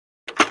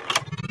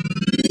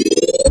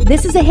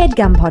This is a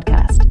HeadGum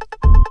podcast.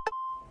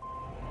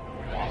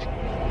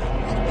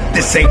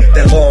 This ain't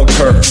that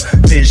long-term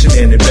vision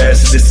and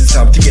invest. This is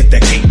time to get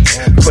that cake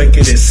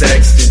quicker than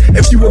Sexton.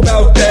 If you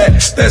about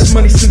that, that's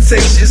money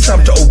sensation. It's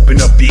time to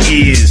open up your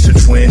ears to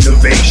twin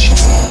innovation.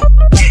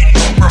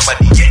 Getting more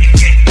money, getting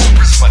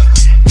more money,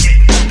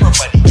 getting more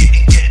money,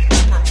 getting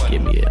more money.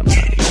 Give me a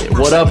money.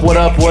 What up, what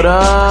up, what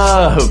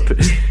up?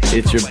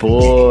 It's your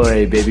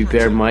boy, Baby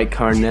Bear Mike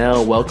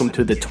Carnell. Welcome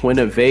to the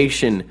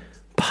Twinnovation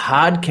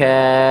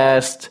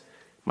podcast.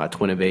 My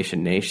Twinnovation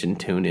Nation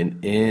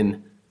tuning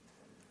in.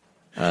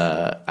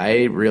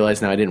 I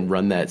realize now I didn't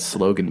run that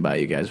slogan by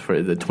you guys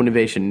for the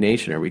Twinnovation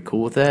Nation. Are we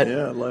cool with that?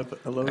 Yeah, I love it.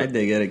 I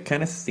dig it. It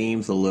kind of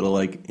seems a little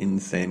like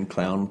Insane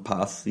Clown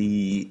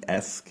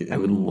Posse-esque. I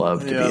would love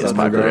to be as that's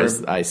popular great.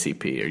 as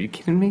ICP. Are you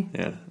kidding me?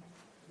 Yeah,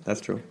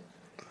 that's true.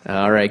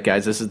 All right,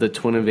 guys, this is the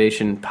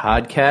Twinnovation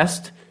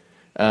podcast.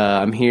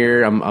 I'm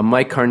here. I'm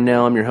Mike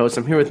Carnell. I'm your host.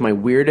 I'm here with my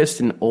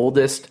weirdest and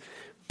oldest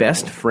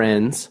best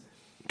friends,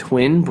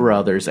 twin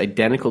brothers,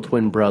 identical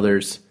twin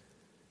brothers.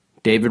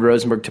 David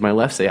Rosenberg to my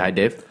left. Say hi,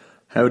 Dave.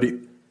 Howdy.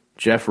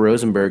 Jeff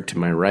Rosenberg to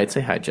my right.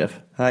 Say hi, Jeff.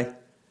 Hi.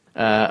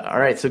 All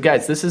right, so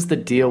guys, this is the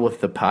deal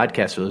with the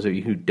podcast. For those of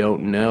you who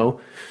don't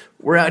know,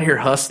 we're out here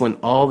hustling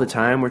all the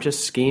time. We're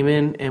just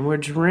scheming and we're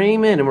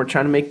dreaming and we're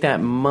trying to make that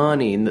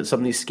money. And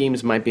some of these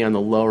schemes might be on the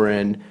lower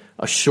end,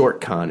 a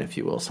short con, if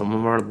you will. Some of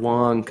them are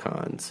long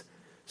cons.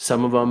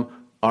 Some of them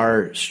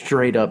are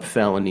straight up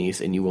felonies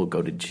and you will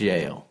go to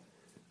jail.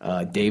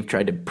 Dave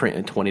tried to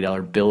print a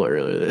 $20 bill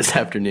earlier this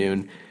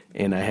afternoon,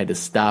 and I had to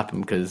stop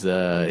him because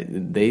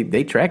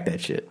they track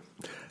that shit.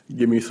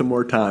 Give me some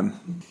more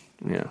time.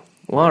 Yeah.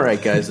 Well, all right,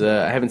 guys.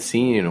 I haven't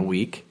seen you in a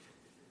week.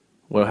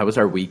 Well, how was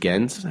our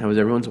weekends? How was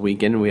everyone's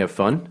weekend? We have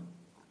fun?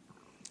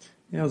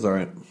 Yeah, it was all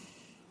right.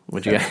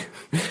 What'd you get?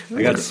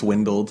 I got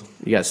swindled.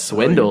 You got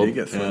swindled? Oh, you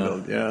did get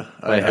swindled, yeah.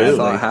 By I who?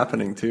 saw it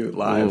happening, too,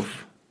 live.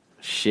 Oof.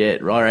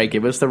 Shit. All right,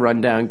 give us the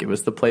rundown. Give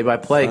us the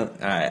play-by-play.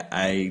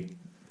 I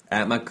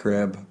at my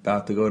crib,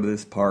 about to go to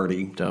this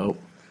party. Dope.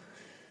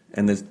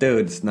 And this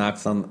dude just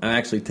knocks on. I'm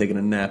actually taking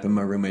a nap in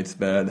my roommate's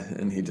bed,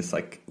 and he just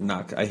like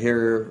knock. I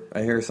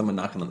hear someone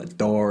knocking on the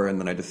door, and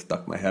then I just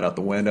stuck my head out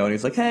the window, and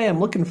he's like, "Hey, I'm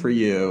looking for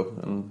you."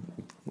 And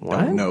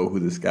I don't know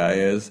who this guy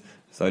is,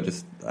 so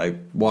I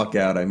walk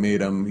out. I meet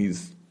him.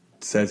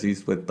 Says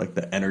he's with like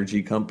the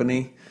energy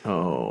company.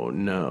 Oh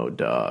no,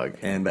 dog.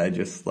 And I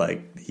just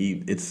like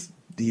he's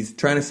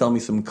trying to sell me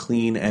some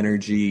clean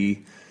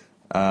energy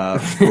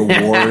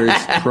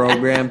rewards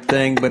program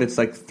thing, but it's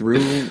like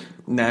through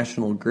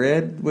National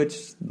Grid, which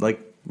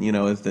like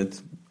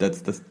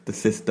that's the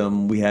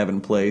system we have in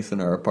place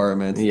in our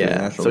apartments.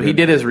 Yeah. So he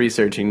did his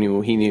research. He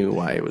knew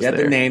why it was there. He had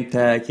there. the name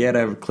tag. He had to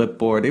have a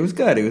clipboard. It was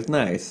good. It was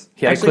nice.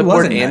 He had Actually, a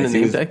clipboard it wasn't and nice. the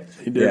name tag?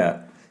 He did.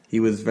 Yeah. He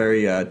was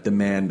very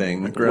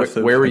demanding.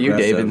 Aggressive. Where were you,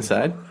 Dave,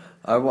 inside?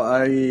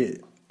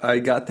 I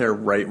got there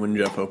right when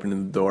Jeff opened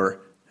the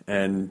door,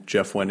 and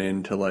Jeff went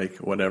in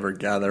to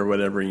gather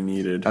whatever he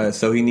needed.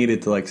 So he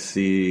needed to like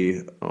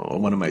see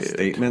one of my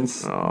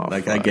statements.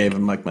 I gave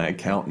him like my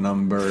account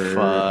number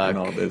and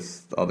all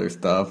this other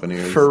stuff, and he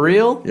was For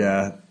real?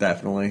 Yeah,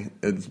 definitely.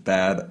 It's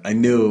bad. I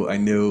knew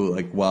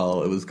like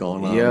while it was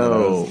going on that I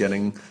was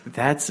getting.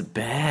 That's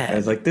bad. I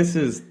was like, this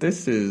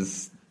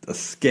is a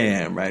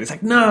scam, right? It's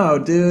like, no,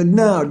 dude,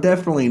 no,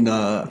 definitely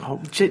not. Oh,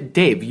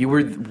 Dave, you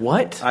were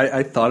what?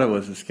 I thought it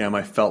was a scam.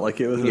 I felt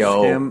like it was a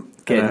scam.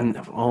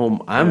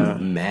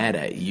 I'm mad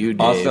at you,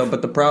 Dave. Also,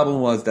 but the problem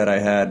was that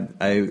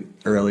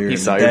earlier He in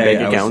saw the your day,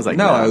 bank account, was like,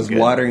 no, no, I was good.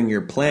 watering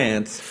your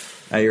plants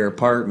at your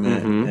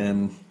apartment,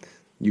 and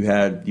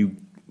you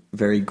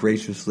very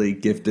graciously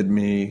gifted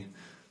me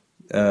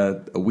a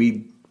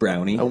weed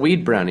brownie. A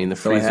weed brownie in the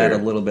So freezer. I had a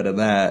little bit of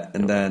that,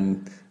 and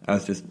then I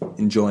was just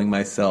enjoying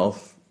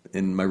myself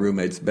in my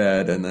roommate's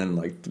bed, and then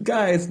like the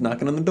guy's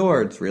knocking on the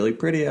door. It's really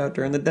pretty out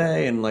during the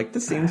day, and like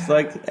this seems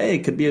like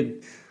it could be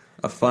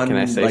a fun, Can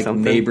I say like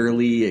something?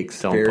 neighborly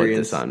experience. Don't put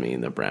this on me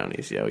and the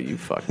brownies, yo. You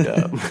fucked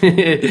up.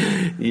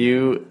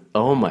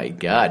 Oh my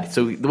god.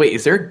 So wait,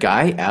 is there a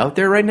guy out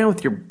there right now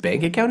with your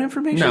bank account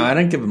information? No, I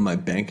didn't give him my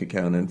bank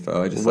account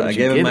info. What I did you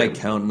gave him give my him?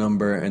 account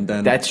number, and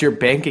then That's your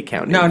bank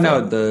account no,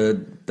 info.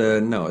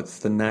 no, it's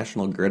the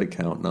National Grid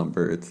account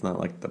number. It's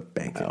not like the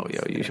bank. Oh, yo,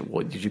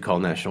 did you call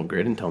National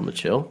Grid and tell them to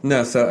chill?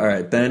 No, so all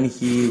right, then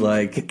he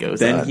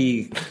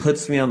he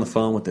puts me on the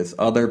phone with this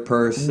other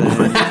person,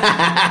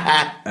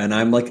 and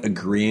I'm like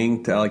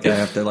agreeing to I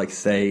have to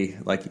say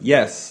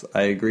yes,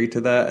 I agree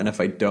to that, and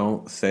if I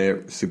don't say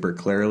it super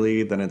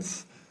clearly, then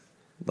it's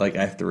like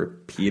I have to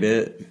repeat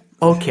it.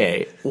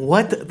 Okay,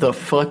 what the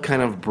fuck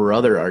kind of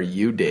brother are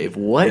you, Dave?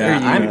 What are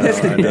you? I'm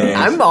pissed at Dave.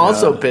 I'm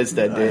also pissed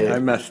at Dave. I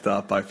messed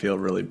up. I feel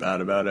really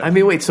bad about it. I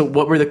mean, wait, so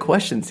what were the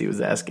questions he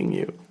was asking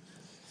you?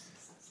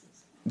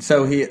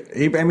 So he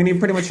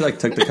pretty much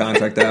took the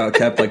contract out,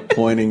 kept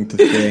pointing to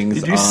things.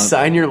 Did you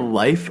sign your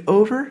life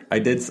over? I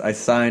did. I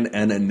signed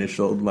and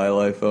initialed my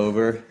life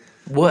over.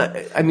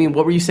 What? I mean,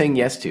 what were you saying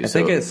yes to? I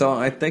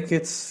think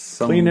it's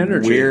some Clean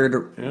energy.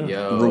 weird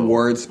Yo.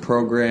 rewards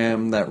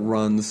program that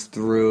runs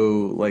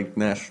through like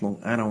national.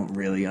 I don't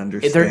really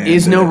understand. There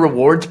is no it.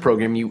 rewards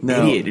program, you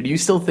No. idiot. Do you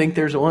still think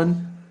there's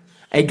one?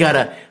 I got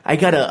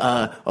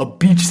a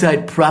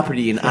beachside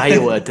property in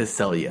Iowa to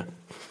sell you.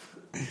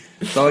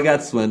 So I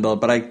got swindled,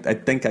 but I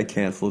think I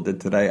canceled it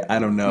today. I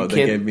don't know. You They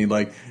can't- gave me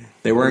like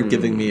they weren't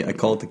giving me. I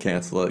called to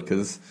cancel it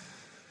because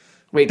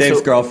Wait, Dave's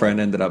so, girlfriend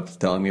ended up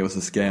telling me it was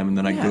a scam, and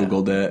then I Yeah.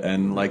 Googled it,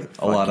 and like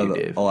a lot you, of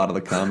Dave.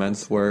 the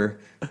comments were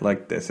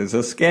like, "This is a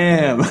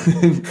scam."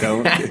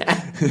 Don't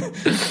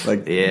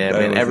like Yeah, that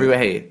man. was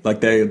Everywhere, it. hey.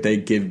 Like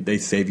they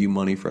save you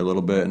money for a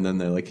little bit, and then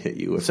they like hit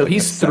you with. So like,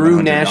 he's a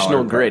through $700 National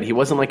card. Grid. He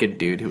wasn't like a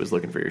dude who was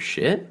looking for your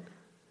shit.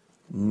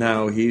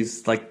 No,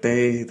 he's like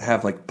they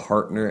have like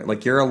partner.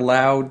 Like you're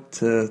allowed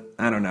to.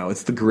 I don't know.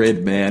 It's the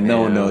grid, man.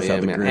 No one knows how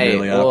the man. grid Hey,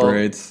 really well,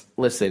 operates.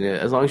 Listen,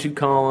 as long as you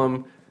call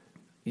him,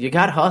 you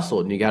got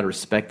hustled, and you got to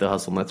respect the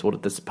hustle, and that's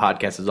what this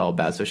podcast is all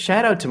about. So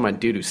shout out to my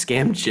dude who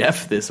scammed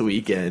Jeff this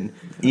weekend.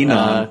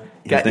 Enon.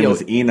 His name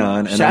was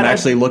Enon, and shout I'm out-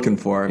 actually looking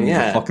for him. He's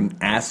Yeah. a fucking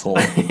asshole.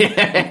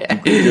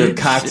 You're a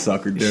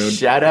cocksucker, dude.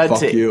 Shout out Fuck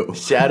to you.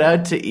 shout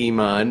out to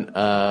Iman,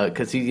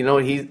 because he's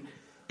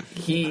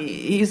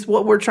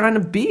what we're trying to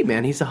be,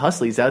 man. He's a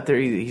hustler. He's out there.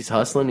 He's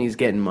hustling. He's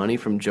getting money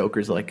from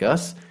jokers like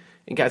us.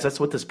 And guys, that's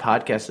what this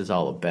podcast is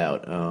all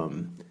about.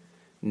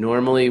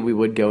 Normally, we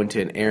would go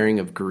into an airing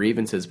of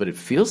grievances, but it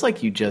feels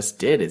like you just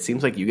did. It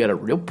seems like you got a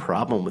real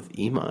problem with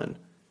Iman.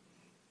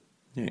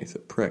 Yeah, he's a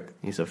prick.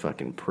 He's a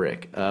fucking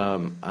prick. He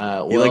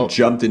like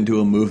jumped into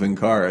a moving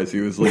car as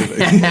he was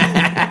leaving.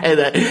 and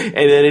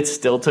then it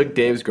still took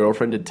Dave's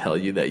girlfriend to tell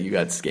you that you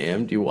got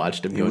scammed. You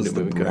watched him It go was into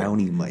the a moving car.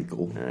 brownie,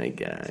 Michael. I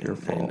your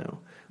fault. know.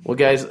 Well,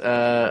 guys,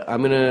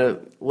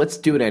 let's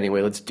do it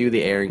anyway. Let's do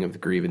the airing of the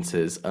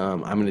grievances.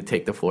 I'm gonna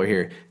take the floor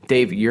here.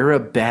 Dave, you're a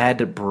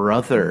bad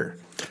brother.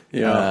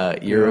 Yeah.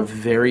 You're a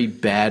very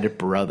bad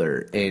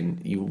brother, and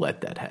you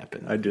let that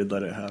happen. I did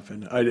let it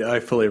happen. I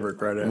fully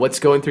regret it. What's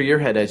going through your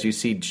head as you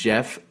see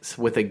Jeff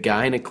with a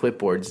guy in a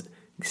clipboard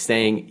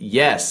saying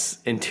yes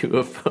into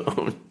a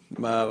phone?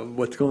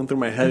 What's going through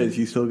my head is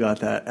you still got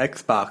that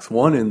Xbox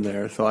One in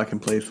there, so I can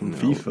play some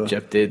FIFA.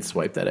 Jeff did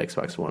swipe that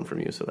Xbox One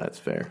from you, so that's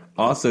fair.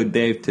 Also,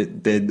 Dave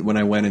did when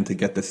I went in to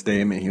get the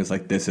statement, he was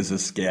like, "This is a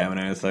scam," and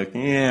I was like,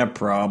 "Yeah,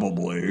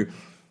 probably."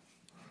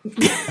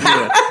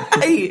 I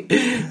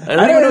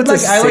don't even know what to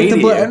say to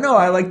you. No,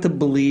 I like to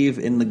believe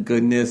in the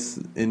goodness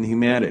in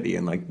humanity,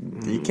 and like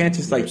you can't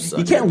just like such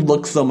you can't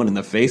look someone in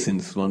the face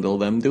and swindle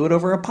them. Do it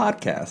over a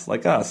podcast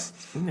like us,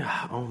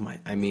 Oh my!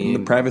 I in the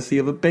mean, privacy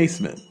of a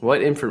basement.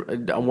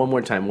 one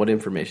more time. What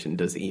information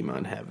does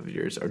Iman have of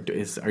yours?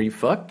 Are you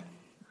fucked?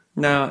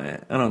 No,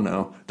 I don't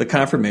know. The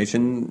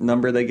confirmation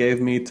number they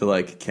gave me to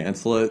like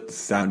cancel it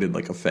sounded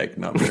like a fake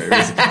number.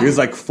 He was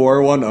like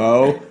 410.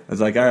 I was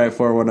like, all right,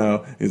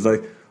 410. He's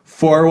like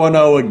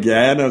 410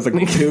 again. I was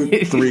like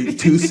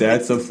two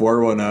sets of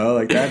 410.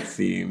 Like that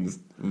seems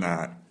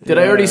not. Did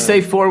I already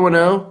say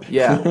 410?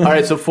 Yeah. All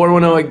right, so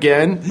 410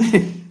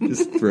 again.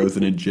 Just throws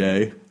in a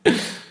J.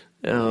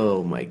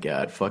 Oh my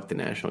God! Fuck the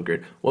National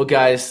Grid. Well,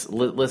 guys,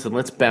 listen.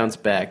 Let's bounce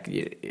back.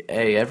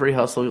 Hey, every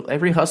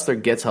hustler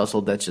gets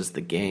hustled. That's just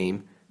the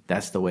game.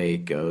 That's the way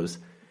it goes.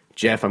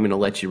 Jeff, I'm going to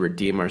let you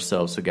redeem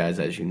ourselves. So, guys,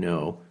 as you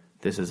know,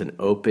 this is an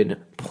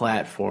open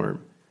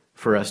platform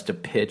for us to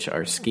pitch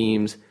our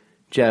schemes.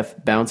 Jeff,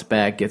 bounce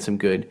back, get some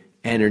good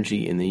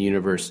energy in the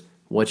universe.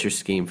 What's your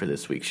scheme for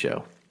this week's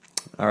show?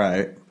 All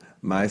right.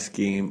 My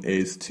scheme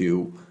is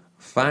to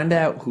find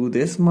out who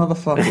this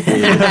motherfucker is,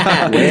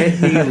 where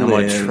he I'm going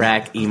lives. to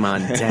track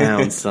Iman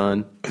down,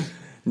 son.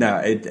 No,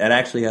 it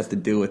actually has to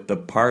do with the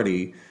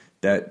party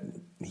that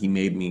he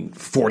made me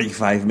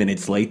 45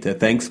 minutes late to.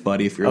 Thanks,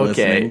 buddy, if you're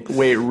Okay, listening.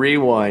 wait,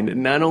 rewind.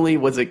 Not only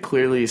was it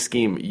clearly a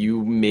scheme,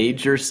 you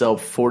made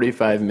yourself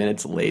 45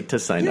 minutes late to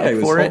sign Yeah, up he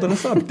was for it. holding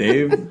us up,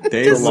 Dave.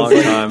 Dave a long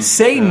time.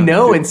 Say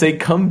no and say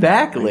come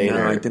back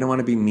later. No, I didn't want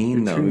to be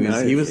mean, though.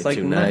 He was like,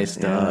 Too nice,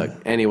 dog.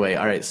 Anyway,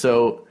 all right,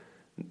 so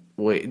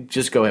wait,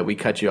 just go ahead. We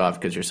cut you off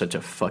because you're such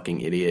a fucking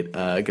idiot.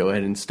 Go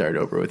ahead and start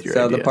over with your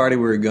So idea. the party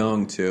we were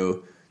going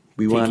to,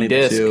 we Tiki wanted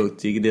Disc. to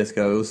Tiki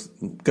Disco. It was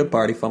a good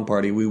party, fun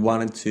party. We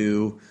wanted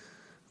to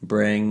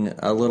bring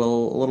a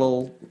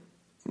little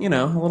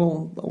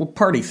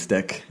party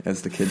stick,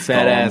 as the kids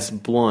Fat call 'em. ass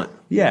blunt.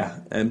 Yeah,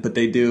 but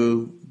they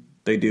do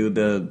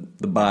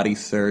the body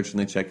search and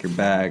they check your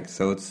bag,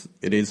 so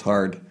it is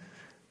hard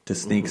to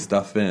sneak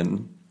stuff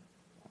in.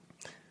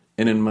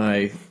 And in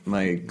my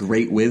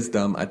great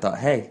wisdom, I thought,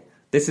 hey,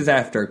 this is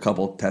after a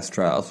couple test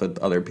trials with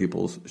other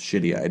people's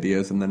shitty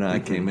ideas, and then I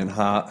came in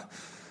hot.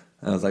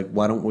 I was like,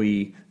 why don't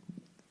we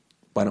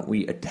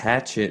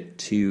attach it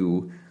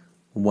to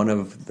one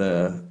of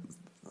the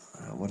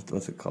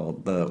what's it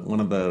called? One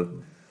of the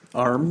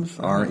Arms?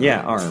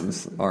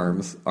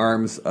 arms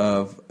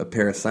of a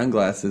pair of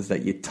sunglasses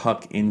that you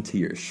tuck into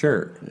your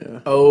shirt. Yeah.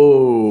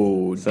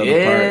 Oh, So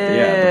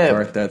yeah. the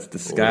part that's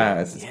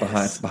disguised,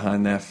 it's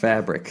behind that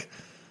fabric.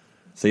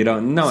 So you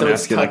don't. No So one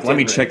it's asks you like, tucked let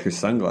me in, check your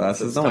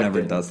sunglasses. it's No one tucked ever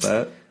in. does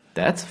that.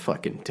 That's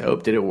fucking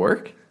dope. Did it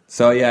work?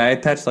 So yeah, I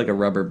attached like a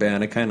rubber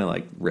band. I kind of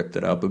like ripped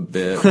it up a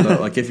bit.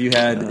 But like if you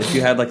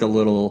had like a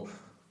little,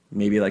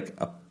 maybe like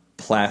a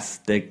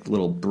plastic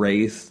little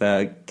brace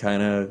that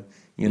kind of,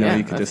 you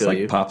could just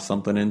like pop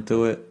something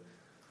into it.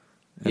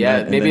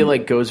 And maybe it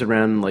like goes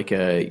around like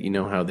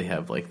how they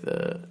have like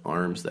the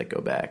arms that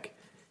go back.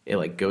 It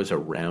like goes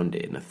around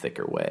it in a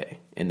thicker way,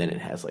 and then it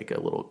has like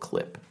a little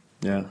clip.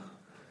 Yeah.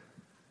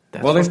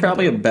 There's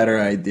probably a better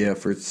idea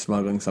for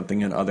smuggling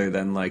something in other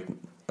than like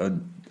a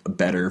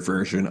better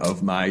version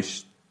of my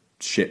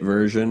shit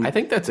version. I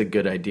think that's a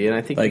good idea, and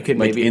I think like, you could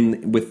like maybe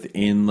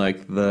within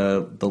like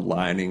the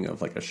lining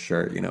of like a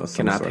shirt. Some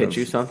Can I sort pitch of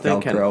you something?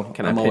 Velcro.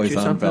 Can I I'm pitch always you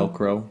on something?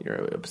 Velcro.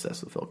 You're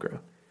obsessed with Velcro.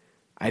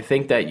 I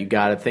think that you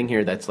got a thing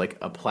here that's like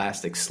a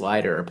plastic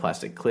slider or a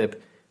plastic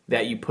clip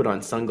that you put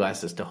on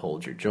sunglasses to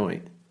hold your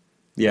joint.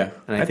 Yeah,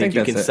 And I think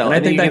you can that's sell it.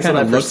 And it. I think that kind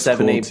of for looks $7,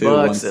 cool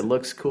 $8. too. It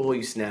looks cool.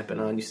 You snap it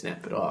on. You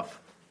snap it off.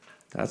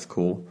 That's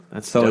cool.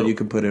 That's so dope. you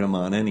can put them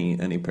on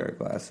any pair of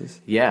glasses.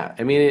 Yeah,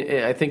 I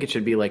mean, I think it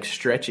should be like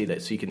stretchy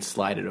so you can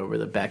slide it over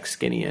the back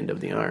skinny end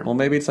of the arm. Well,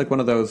 maybe it's like one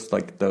of those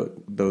like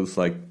those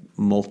like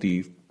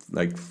multi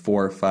like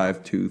 4 or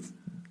 5 tooth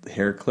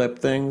hair clip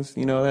things.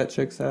 That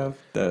chicks have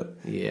that.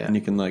 Yeah, and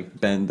you can like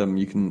bend them.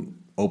 You can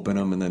open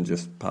them and then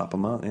just pop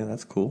them out. Yeah,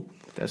 that's cool.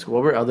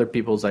 What were other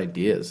people's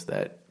ideas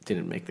that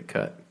didn't make the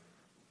cut?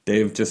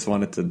 Dave just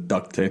wanted to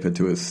duct tape it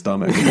to his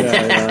stomach.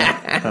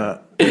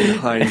 In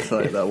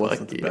hindsight, that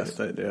wasn't the best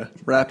idea.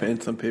 Wrap it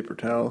in some paper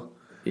towel.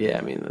 Yeah,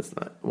 I mean that's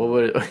not. What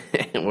were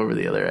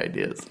the other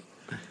ideas?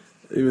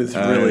 It was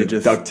really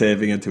just duct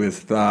taping it to his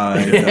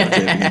thigh, duct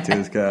taping it to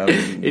his calf.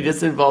 It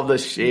just involved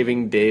us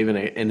shaving Dave in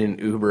an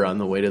Uber on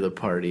the way to the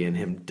party and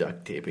him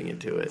duct taping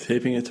it to it.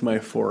 Taping it to my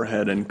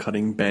forehead and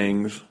cutting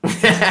bangs.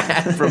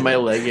 From my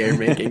leg hair,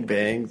 making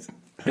bangs.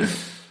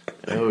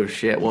 Oh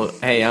shit! Well,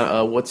 hey,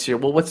 what's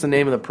the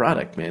name of the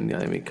product, man?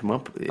 I mean, come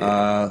up with it.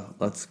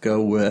 Let's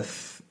go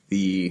with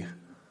the.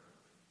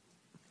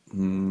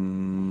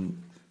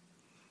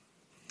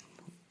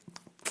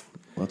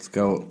 Let's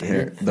go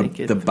here.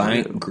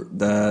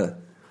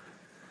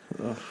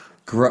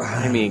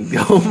 I mean,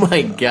 oh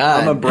my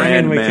god! I'm a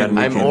brand man.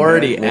 I'm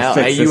already out.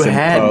 You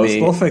had me.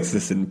 We'll fix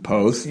this in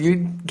post.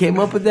 You came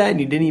up with that, and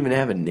you didn't even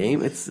have a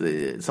name. It's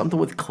something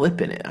with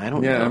clip in it. I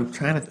don't know. Yeah, I'm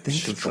trying to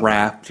think of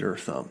strapped or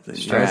something.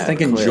 I was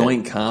thinking clip.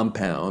 joint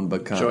compound,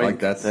 but like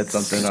that's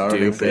something that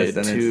already exists,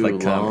 and too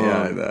it's like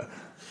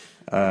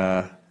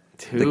long.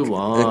 Too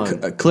long.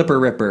 Clipper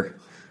ripper.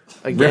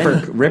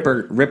 Again?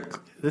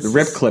 The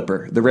rip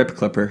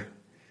clipper.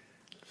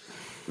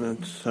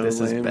 That's so This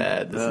lame. is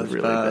bad. This is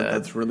really bad. bad.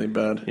 That's really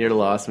bad. You're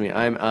lost me.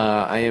 I'm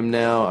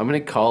going to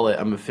call it.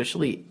 I'm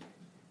officially.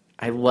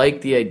 I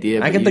like the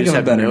idea. I can think of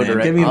a better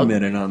name. Give me a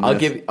minute on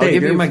this.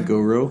 Dave, you're my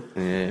guru.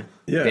 Yeah.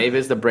 Yeah. Dave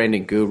is the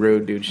branding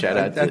guru, dude. Shout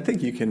out to I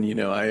think you can.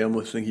 I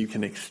almost think you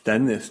can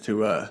extend this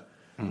to a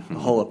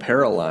whole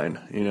apparel line.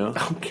 Oh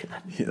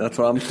god. Yeah, that's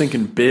what I'm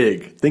thinking.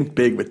 Big. Think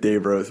big with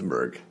Dave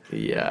Rosenberg.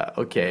 Yeah.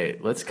 Okay.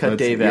 Let's cut That's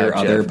Dave your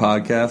out. other Jeff.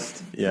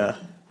 podcast. Yeah.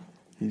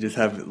 You just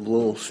have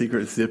little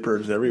secret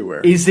zippers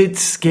everywhere. Is it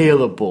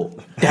scalable?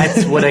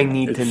 That's what I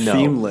need to know.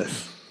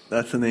 Seamless.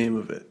 That's the name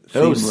of it.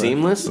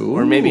 Seamless?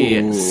 Or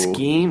maybe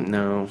scheme?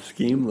 No.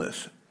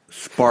 Schemeless.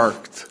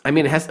 Sparked. I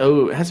mean, it has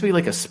to be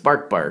like a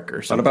spark bark or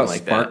What something about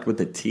like sparked that. with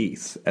the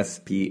T's?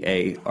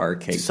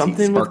 SPARKT.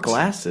 Something with Sparks.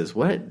 glasses.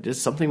 What?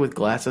 Just something with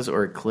glasses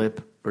or a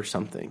clip or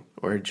something.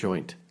 Or a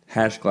joint.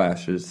 Hash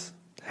glasses.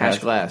 Hash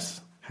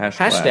glass. Hash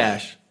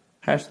dash.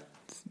 Hash.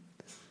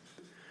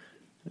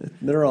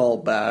 They're all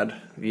bad.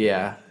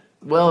 Yeah.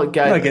 Well,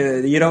 guys.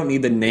 Look, you don't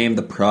need to name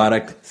the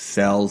product.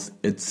 Sells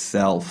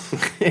itself.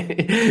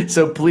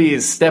 So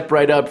please step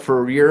right up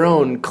for your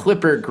own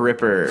clipper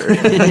gripper.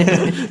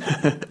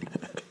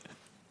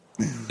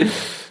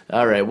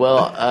 All right. Well,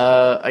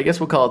 I guess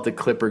we'll call it the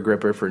clipper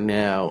gripper for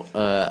now.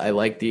 I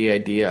like the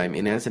idea. I'm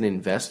in as an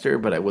investor,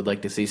 but I would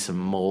like to see some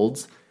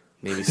molds,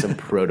 maybe some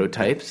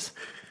prototypes.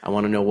 I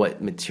want to know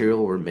what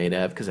material we're made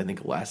of because I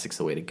think elastic's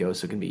the way to go.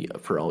 So it can be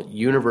for all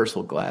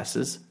universal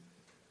glasses.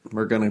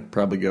 We're going to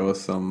probably go with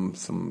some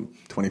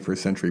 21st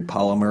century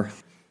polymer.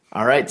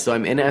 All right. So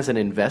I'm in as an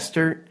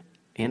investor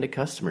and a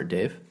customer,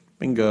 Dave.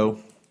 Bingo.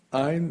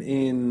 I'm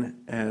in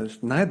as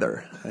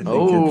neither. I think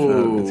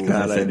it's a I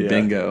bad said idea.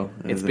 bingo.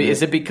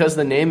 Is it because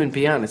the name? And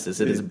be honest,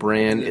 is it his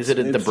brand? Is it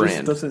the just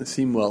brand? Doesn't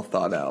seem well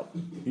thought out.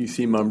 You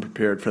seem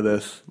unprepared for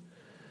this.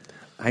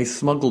 I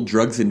smuggled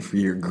drugs in for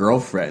your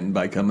girlfriend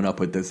by coming up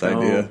with this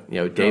idea.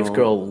 Dave's Don't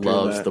girl do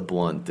loves that. the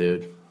blunt,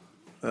 dude.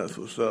 That's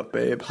what's up,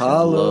 babe.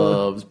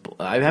 Holla.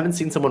 I haven't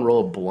seen someone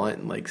roll a blunt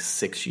in like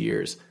 6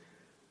 years.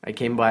 I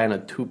came by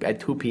at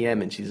 2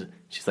 p.m. and she's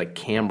like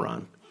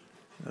Cameron.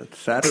 That's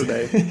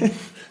Saturday.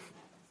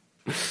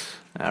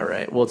 All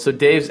right. Well, so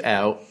Dave's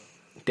out.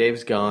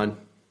 Dave's gone.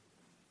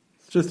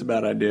 It's just a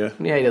bad idea.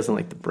 Yeah, he doesn't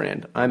like the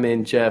brand. I'm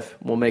in, Jeff.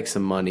 We'll make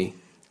some money.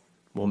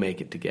 We'll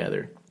make it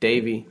together.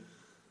 Davey,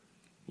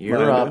 you're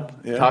Kinda, up.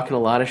 yeah. Talking a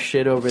lot of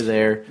shit over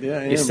there. Yeah,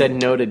 I you am. said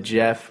no to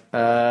Jeff.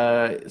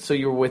 So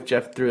you were with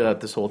Jeff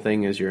throughout this whole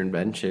thing as your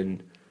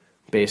invention.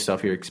 based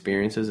off your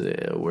experiences?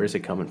 Where's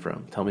it coming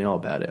from? Tell me all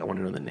about it. I want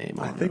to know the name.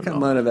 I think I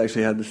might have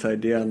actually had this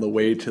idea on the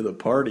way to the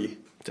party.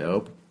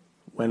 Dope.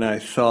 When I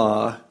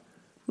saw,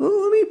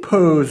 well, let me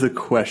pose a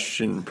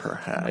question,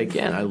 perhaps.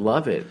 Again, I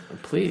love it.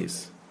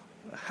 Please.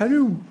 How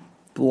do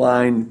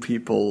blind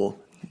people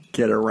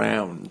get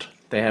around?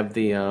 They have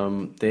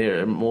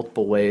there are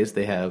multiple ways.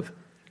 They have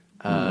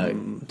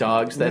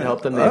dogs that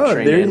help them. They have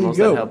trained animals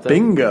that help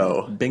them.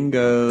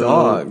 Bingo.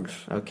 Dogs.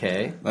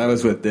 Okay. I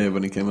was with Dave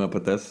when he came up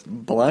with this.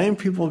 Blind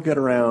people get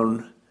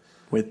around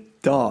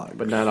with dogs.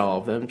 But not all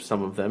of them.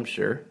 Some of them,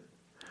 sure.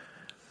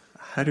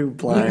 How do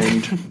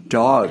blind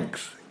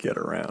dogs get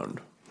around?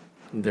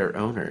 Their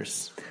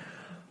owners.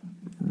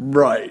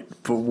 Right.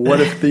 But what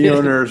if the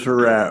owners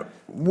are at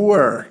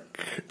work?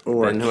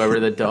 And whoever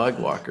the dog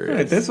walker is.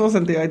 Hey, this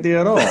wasn't the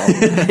idea at all.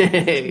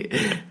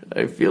 Hey,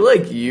 I feel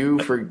like you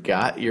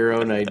forgot your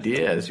own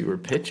idea as you were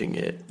pitching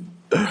it.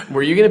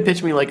 Were you going to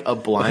pitch me like a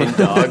blind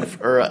dog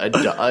or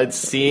a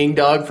seeing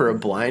dog for a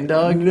blind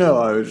dog? No,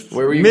 I was.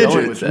 Where were you midgets.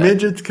 going with that?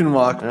 Midgets can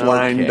walk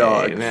blind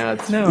dogs. Now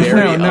it's No.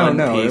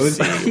 un-PC. It was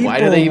people Why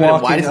do they even?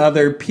 walking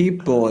other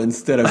people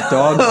instead of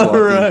dogs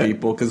walking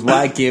people. Because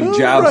why give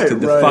jobs to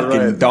the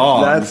fucking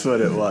dogs? That's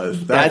what it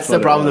was. That's the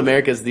problem with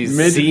America is these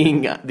midgets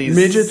seeing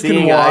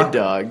can walk, eye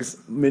dogs.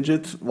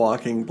 Midgets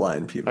walking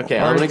blind people. Okay,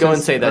 I'm going to go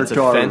and say that's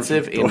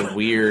offensive and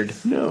weird.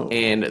 No.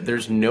 And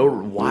there's no...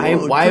 Why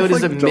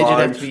does a midget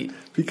have to be...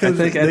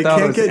 Because I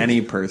thought it was get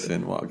any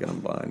person walking a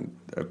blind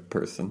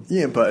person.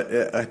 Yeah,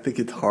 but I think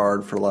it's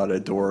hard for a lot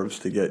of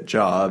dwarves to get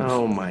jobs.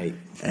 Oh my!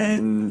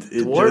 And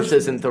dwarves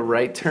isn't the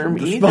right term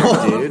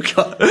either, dude.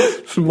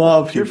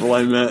 Small people,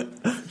 I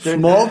meant.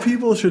 Small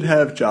people should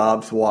have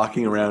jobs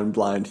walking around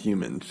blind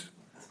humans,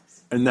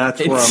 and that's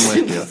where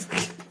I'm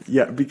with you.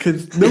 Yeah,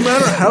 because no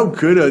matter how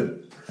good a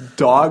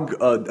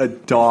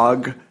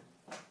dog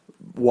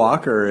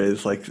walker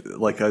is, like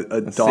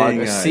a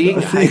dog. Seeing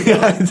eye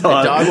dog.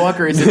 A dog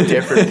walker is a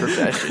different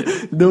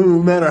profession. No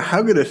matter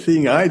how good a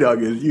seeing eye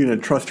dog is, you're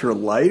gonna trust her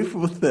life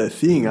with the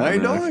seeing eye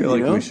dog. I feel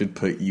like we should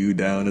put you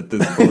down at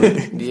this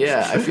point.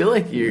 Yeah, I feel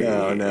like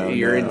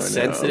you're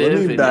insensitive.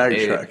 Let me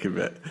backtrack a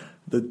bit.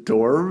 The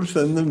dwarves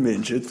and the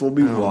midgets will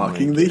be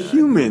walking the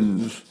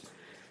humans.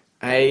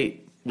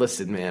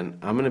 Listen, man,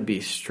 I'm gonna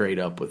be straight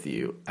up with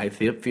you. I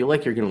feel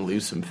like you're gonna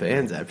lose some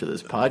fans after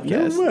this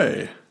podcast. No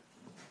way.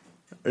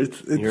 I'm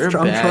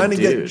trying to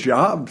get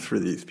jobs for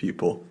these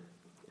people.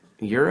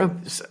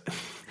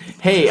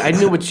 Hey, I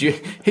know what you.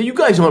 Hey, you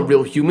guys aren't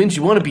real humans.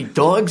 You want to be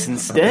dogs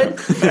instead?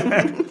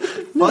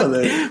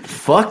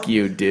 Fuck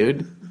you,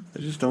 dude. I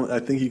just don't. I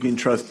think you can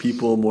trust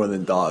people more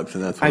than dogs,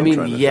 and that's what I'm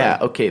trying to say.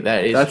 Okay,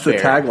 that's fair. The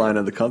tagline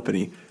of the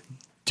company.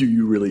 Do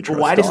you really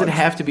trust? Why does it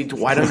have to be?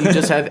 Why don't you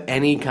just have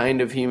any kind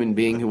of human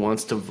being who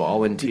wants to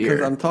volunteer?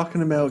 Because I'm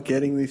talking about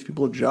getting these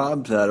people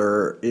jobs that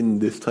are in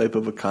this type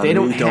of economy. They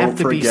don't have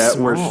to forget be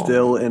small. We're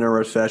still in a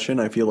recession.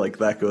 I feel like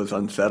that goes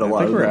unsaid a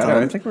lot of the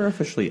time. I think we're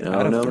officially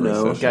out of the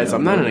recession. Guys,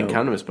 I'm not an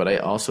economist, but I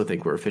also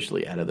think we're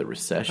officially out of the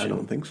recession. I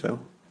don't think so.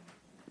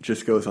 It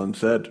just goes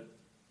unsaid.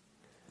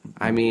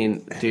 I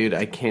mean, dude,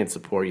 I can't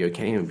support you. I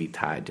can't even be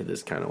tied to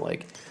this kind of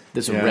like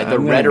this. I'm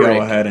rhetoric.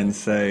 Go ahead and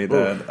say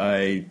that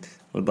I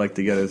would like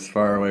to get as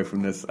far away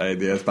from this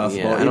idea as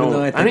possible. Yeah, even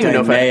though I think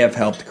I may have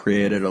helped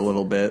create it a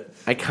little bit.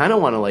 I kind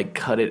of want to like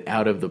cut it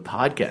out of the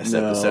podcast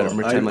episode and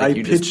pretend like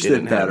you just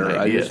didn't have an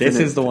idea. This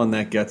is the one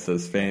that gets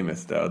us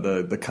famous, though.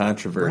 The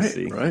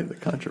controversy, right? The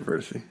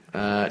controversy.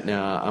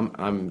 No,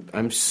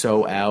 I'm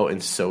so out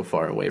and so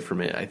far away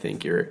from it. I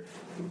think you're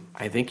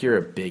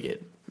a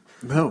bigot.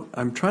 No,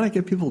 I'm trying to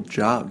get people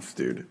jobs,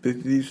 dude.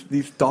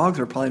 These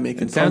dogs are probably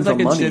making tons like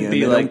of money, and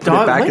they don't put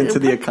it back into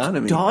the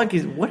economy.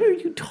 What are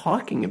you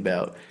talking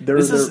about? They're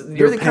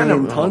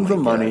paying tons of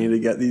money to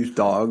get these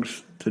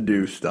dogs to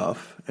do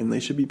stuff, and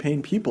they should be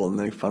paying people, and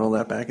they funnel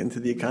that back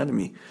into the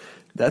economy.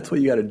 That's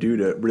what you got to do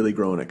to really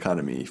grow an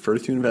economy.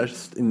 First, you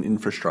invest in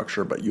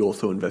infrastructure, but you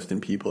also invest in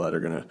people that are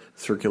going to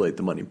circulate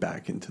the money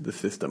back into the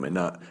system and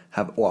not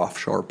have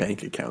offshore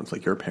bank accounts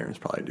like your parents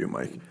probably do,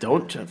 Mike.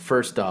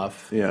 First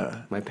off,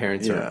 my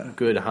parents are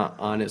good,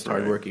 honest,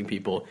 hardworking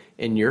people,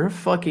 and you're a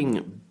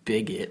fucking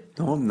bigot.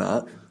 No, I'm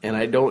not.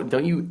 And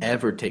don't you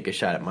ever take a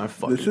shot at my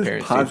fucking parents.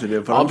 This is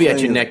positive. I'll be at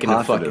your neck in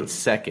a fucking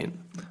second.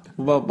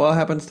 Well, what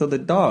happens to the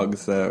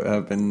dogs that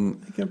have been...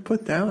 They get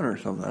put down or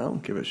something. I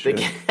don't give a shit.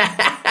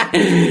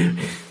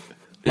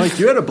 Like,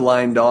 you had a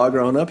blind dog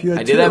growing up.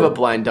 I did have a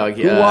blind dog.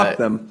 Who walked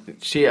them?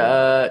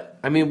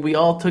 We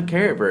all took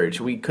care of her.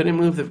 We couldn't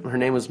move. Her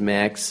name was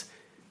Max.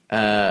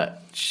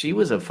 She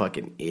was a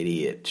fucking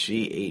idiot.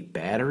 She ate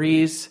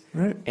batteries.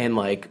 Right. And,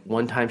 like,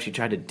 one time she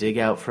tried to dig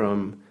out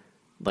from,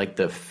 like,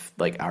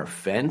 our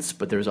fence,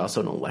 but there was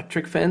also an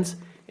electric fence,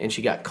 and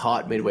she got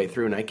caught midway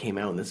through, and I came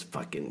out, and this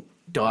fucking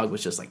dog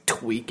was just, like,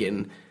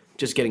 tweaking,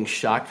 just getting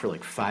shocked for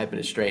like 5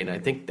 minutes straight, and I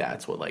think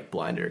that's what like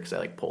blinded her because I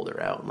like pulled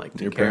her out and like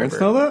took your care parents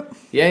of her. know that?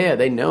 Yeah,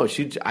 they know.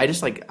 She was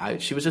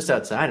just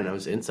outside and I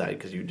was inside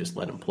because you just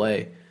let them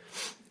play.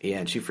 Yeah,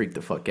 and she freaked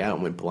the fuck out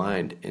and went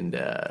blind. And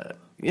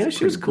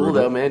she was cool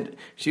though, man.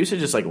 She used to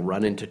just like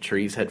run into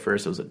trees head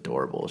first. It was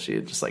adorable. She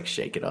would just like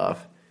shake it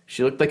off.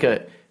 She looked like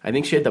I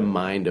think she had the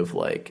mind of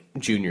like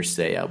Junior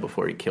Seau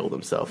before he killed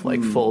himself,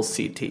 like full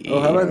CTE.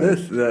 Oh, how about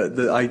this?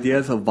 The idea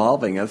is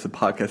evolving as the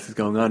podcast is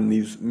going on. And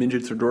these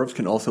midgets or dwarves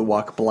can also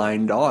walk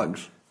blind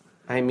dogs.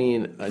 I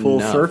mean,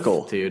 full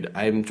circle, dude.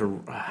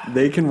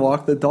 They can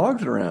walk the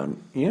dogs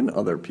around and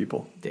other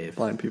people, Dave.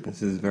 blind people.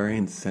 This is very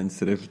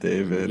insensitive,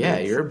 David. Yeah,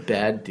 you're a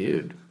bad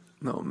dude.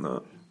 No, I'm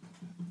not.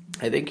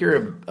 I think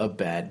you're a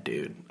bad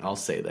dude. I'll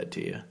say that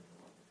to you.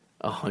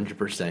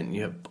 100%.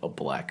 You have a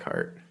black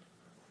heart.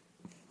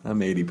 I'm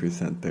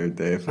 80% there,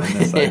 Dave, on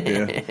this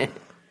idea.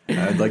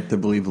 I'd like to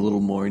believe a little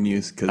more in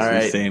you because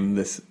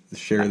we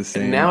share the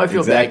same. Now I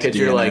feel bad because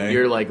DNA.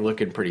 you're like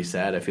looking pretty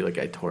sad. I feel like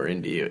I tore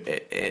into you.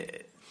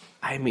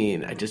 I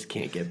mean, I just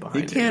can't get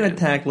behind it. You can't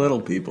attack little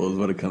people is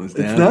what it comes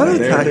down It's not to.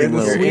 attacking They're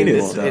little the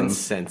people. sweetest. It's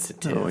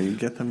insensitive. No, you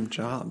get them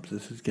jobs.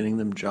 This is getting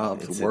them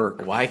jobs,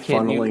 work. Why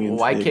can't funneling you? into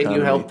Why the can't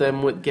you economy. help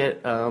them with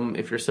get?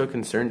 If you're so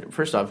concerned,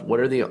 first off, what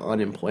are the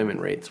unemployment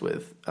rates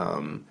with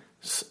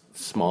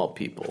small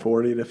people?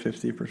 40 to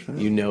 50%.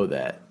 You know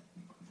that.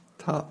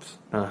 Tops.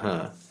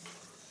 Uh-huh.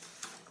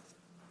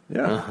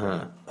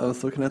 Yeah. I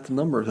was looking at the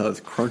numbers. I was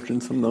crunching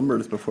some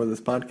numbers before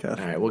this podcast.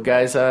 All right. Well,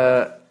 guys,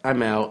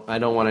 I'm out. I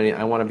don't want any.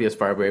 I want to be as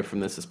far away from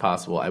this as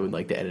possible. I would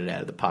like to edit it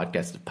out of the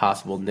podcast if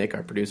possible. Nick,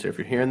 our producer, if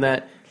you're hearing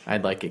that,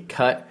 I'd like it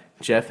cut.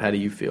 Jeff, how do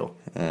you feel?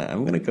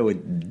 I'm gonna go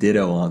with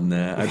ditto on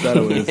that. I thought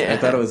it was. I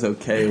thought it was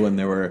okay when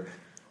there were.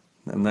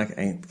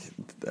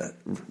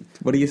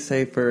 What do you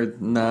say for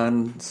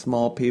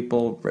non-small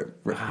people?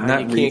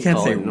 You can't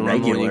say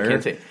regular. You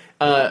can't say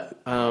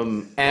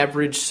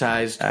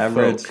average-sized.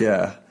 Average,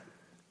 folk.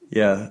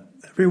 yeah.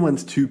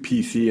 Everyone's too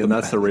PC, and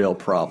that's the real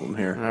problem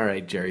here. All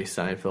right, Jerry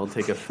Seinfeld,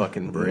 take a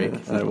fucking break.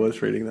 Yeah, I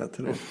was reading that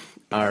today.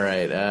 All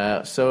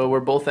right, so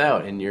we're both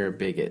out, and you're a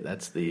bigot.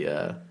 That's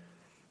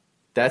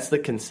the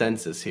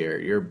consensus here.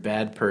 You're a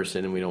bad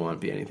person, and we don't want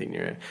to be anything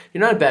near it.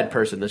 You're not a bad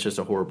person. That's just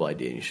a horrible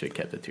idea, and you should have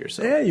kept it to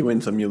yourself. Yeah, you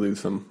win some, you lose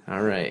some.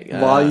 All right.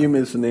 Volume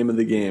is the name of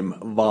the game.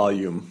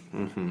 Volume.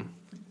 Mm-hmm.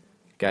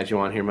 Guys, you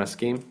want to hear my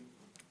scheme?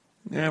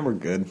 Yeah, we're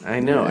good. I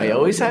know. Yeah, I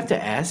always have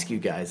to ask you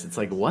guys. It's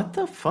like, what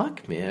the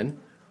fuck, man?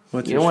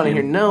 What's you your don't want to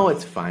scheme? hear? No,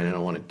 it's fine. I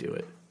don't want to do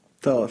it.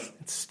 Tell us.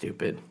 It's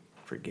stupid.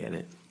 Forget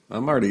it.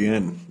 I'm already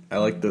in. I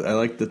like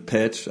the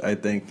pitch. I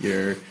think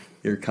you're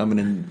coming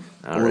in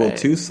All a little right.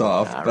 too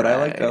soft, All but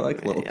right. I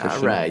like a little cushion.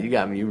 All right, you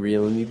got me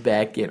reeling me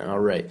back in. All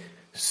right.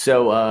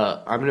 So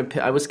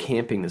I was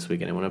camping this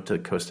weekend. I went up to the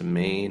coast of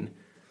Maine.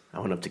 I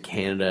went up to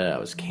Canada. I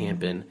was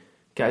camping.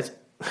 Guys,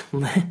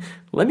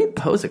 let me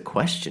pose a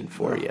question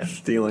for you.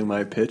 Stealing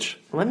my pitch.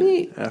 Let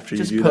me After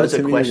you just do pose that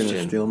to a me, you're going to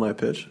question. steal my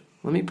pitch?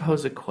 Let me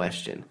pose a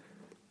question.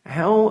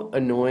 How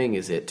annoying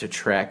is it to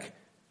track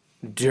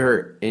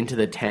dirt into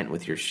the tent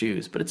with your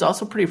shoes? But it's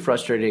also pretty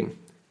frustrating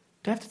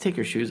to have to take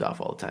your shoes off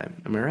all the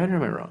time. Am I right or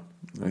am I wrong?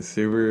 I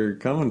see where you're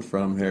coming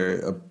from here.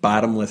 A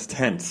bottomless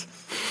tent.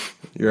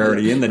 You're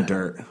already in the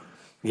dirt.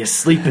 You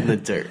sleep in the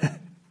dirt.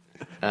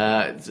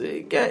 Are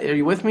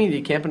you with me? Do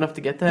you camp enough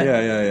to get that?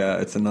 Yeah.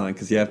 It's annoying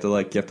because you have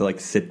to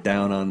sit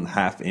down on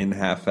half in,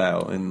 half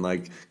out, and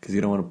because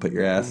you don't want to put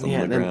your ass on the Yeah,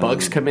 ground. and then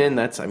bugs come in.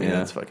 That's Yeah.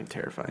 that's fucking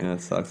terrifying. Yeah,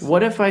 it sucks.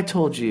 What if I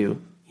told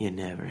you you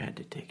never had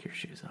to take your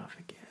shoes off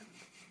again?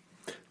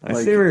 I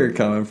see where you're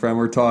coming from.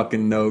 We're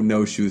talking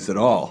no shoes at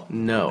all.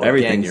 No,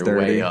 Everything's again, you're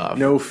dirty. way off.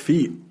 No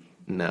feet.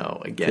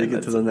 No, again, Take it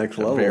that's to the next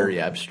level. Very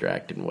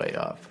abstract and way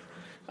off.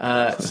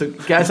 So,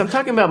 guys, I'm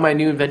talking about my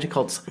new invention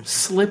called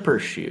slipper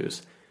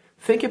shoes.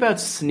 Think about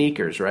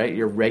sneakers, right?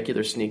 Your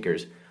regular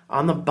sneakers.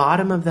 On the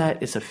bottom of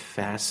that is a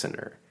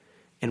fastener.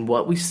 And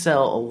what we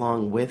sell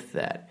along with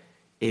that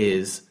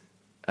is...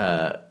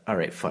 all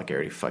right, fuck, I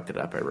already fucked it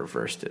up. I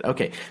reversed it.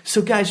 Okay,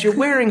 so guys, you're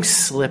wearing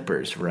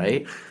slippers,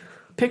 right?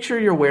 Picture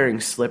you're wearing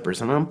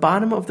slippers, and on the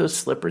bottom of those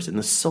slippers, in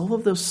the sole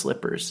of those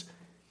slippers,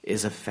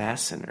 is a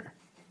fastener.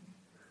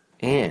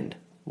 And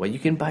what you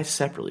can buy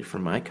separately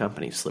from my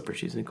company, Slipper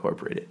Shoes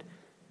Incorporated,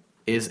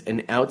 is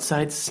an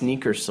outside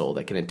sneaker sole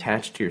that can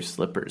attach to your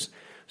slippers.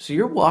 So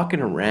you're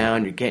walking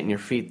around, you're getting your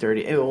feet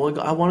dirty. Hey, well,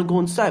 I want to go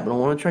inside, but I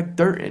want to track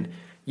dirt in.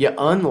 You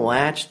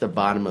unlatch the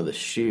bottom of the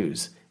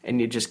shoes,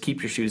 and you just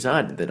keep your shoes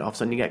on. And then all of a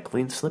sudden, you got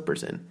clean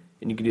slippers in.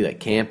 And you can do that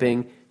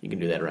camping. You can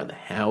do that around the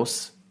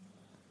house.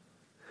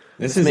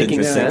 This It's is making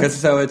interesting. sense. 'Cause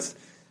so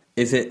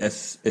is it a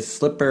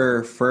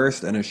slipper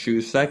first and a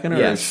shoe second, or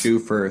Yes. a shoe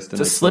first?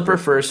 And It's a slipper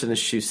first and a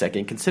shoe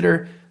second.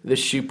 Consider the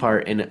shoe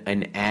part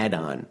an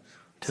add-on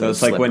to So the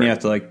it's like when slipper. you have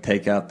to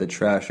take out the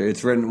trash.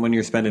 It's written when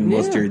you're spending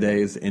most of Yeah. your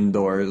days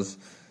indoors,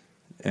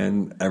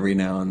 and every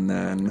now and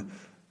then,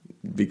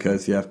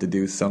 because you have to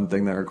do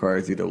something that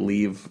requires you to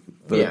leave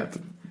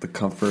the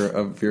comfort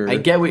of your. I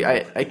get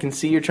I can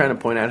see you're trying to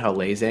point out how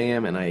lazy I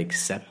am, and I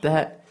accept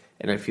that.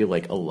 And I feel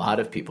like a lot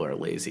of people are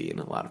lazy, and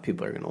a lot of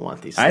people are going to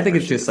want these. I think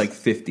it's slipper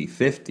just shoes.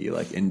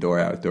 50-50, indoor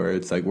outdoor.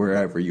 It's like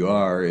wherever you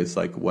are is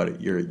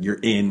what you're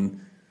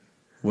in,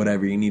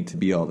 whatever you need to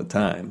be all the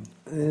time.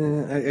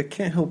 I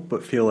can't help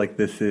but feel like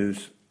this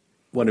is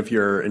one of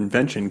your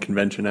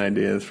convention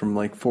ideas from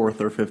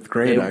 4th or 5th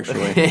grade,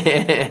 actually.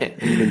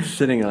 You've been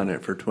sitting on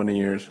it for 20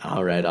 years.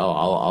 All right,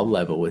 I'll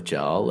level with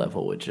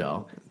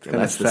y'all.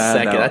 That's the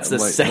second. That's the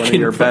second. One of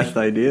your best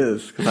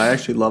ideas, because I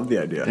actually love the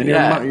idea. And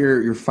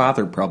your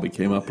father probably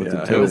came up with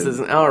it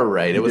too. All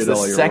right. It was the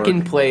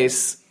second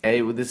place.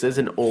 This is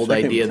an old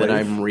idea that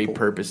I'm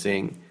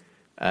repurposing.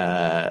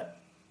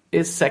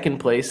 Is second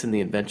place in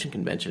the invention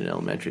convention in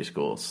elementary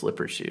school.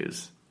 Slipper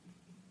shoes.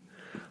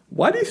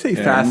 Why do you say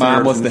fasteners?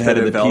 Mom was the head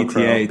of the Velcro?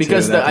 PTA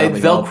Because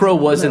Velcro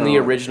was in the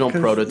original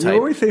prototype. You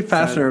always say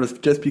fasteners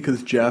just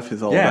because Jeff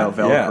is all about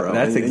Velcro. Yeah,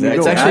 that's and exactly.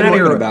 It's actually not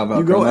even about Velcro.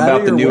 You go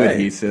about the new way.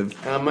 adhesive.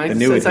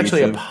 It's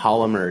actually a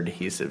polymer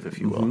adhesive, if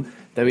you will,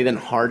 that we then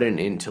harden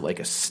into like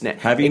a snap.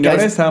 Have you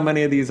noticed how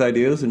many of these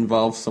ideas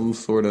involve some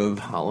sort of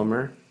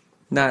polymer?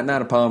 Not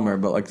a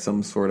polymer, but like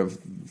some sort of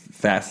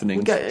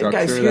fastening structure.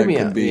 Guys, hear me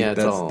out. Yeah,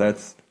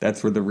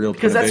 that's where the real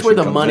because that's where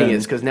the money in.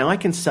 is. Because now I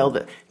can sell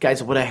the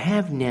guys. What I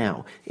have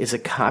now is a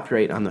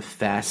copyright on the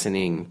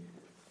fastening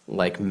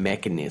like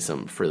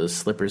mechanism for the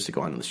slippers to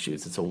go on the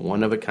shoes. It's a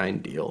one of a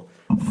kind deal.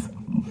 I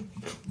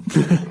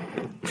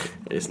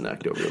just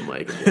knocked over the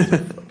mic. I'm so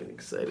fucking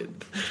excited.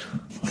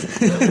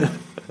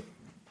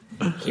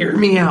 Hear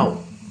me out.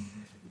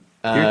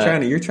 You're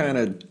trying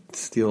to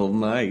steal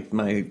my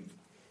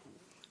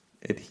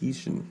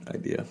adhesion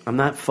idea. I'm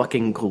not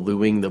fucking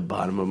gluing the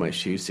bottom of my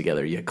shoes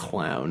together, you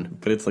clown.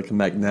 But it's like a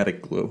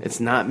magnetic glue. It's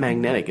not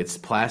magnetic. It's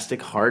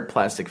hard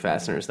plastic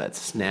fasteners that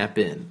snap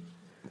in.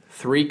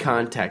 3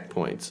 contact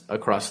points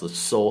across the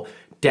sole,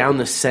 down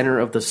the center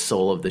of the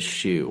sole of the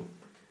shoe.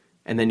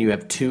 And then you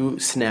have 2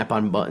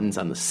 snap-on buttons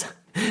on the side.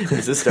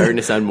 This is starting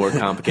to sound more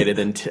complicated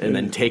than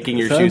then taking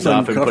your shoes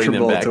off and putting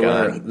them back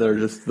on. They're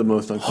just the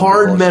most uncomfortable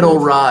hard metal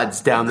shoes. rods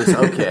down this.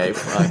 Okay,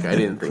 fuck, I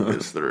didn't think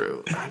this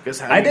through.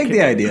 I think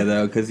the idea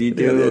though, because you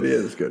do. Yeah, the idea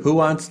is good. Who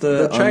wants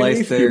to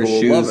Chinese unlace their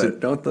people shoes? love it.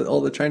 Don't all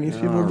the Chinese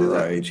people do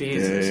that? Right,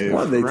 Jesus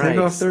Well, they Christ. take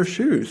off their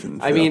shoes.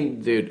 And I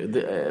mean,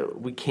 dude,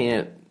 we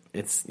can't.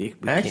 Actually,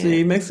 can't.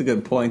 he makes a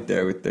good point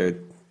there with the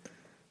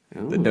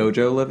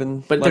dojo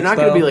living. But they're not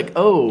going to be like,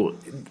 oh.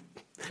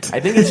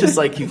 I think it's just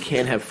like you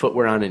can't have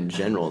footwear on in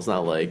general. It's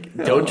not like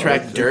don't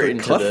track dirt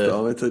into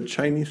custom. It's a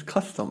Chinese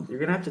custom. You're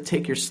gonna have to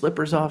take your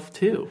slippers off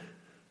too.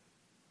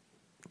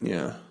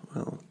 Yeah,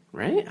 well,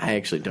 right. I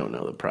actually don't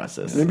know the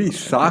process. Maybe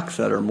socks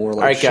that are more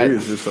like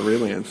shoes is the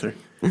real answer.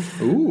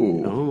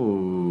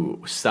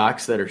 Ooh,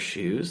 socks that are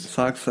shoes.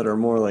 Socks that are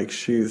more like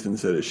shoes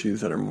instead of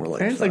shoes that are more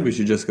like. I think we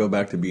should just go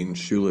back to being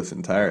shoeless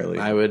entirely.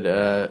 I would.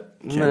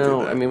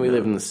 No, I mean we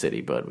live in the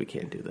city, but we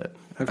can't do that.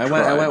 I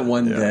went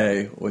one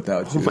day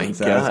without shoes. Oh my I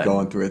God. was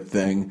going through a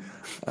thing.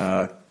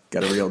 Got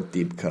a real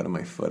deep cut on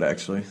my foot,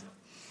 actually.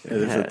 Yeah,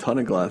 there's a ton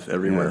of glass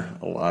everywhere.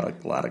 Yeah, a lot of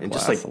glass. And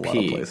just like a lot of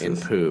pee places.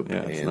 and poop.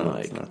 Yeah, and it's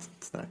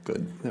not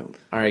good. No.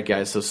 All right,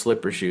 guys. So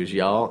slipper shoes,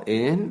 y'all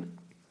in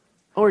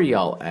or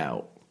y'all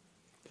out?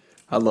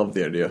 I love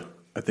the idea.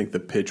 I think the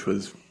pitch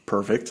was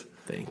perfect.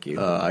 Thank you.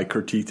 I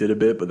critiqued it a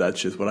bit, but that's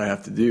just what I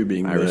have to do.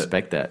 Being I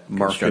respect that.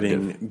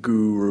 marketing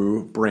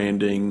guru,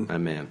 branding, My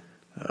man.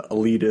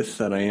 elitist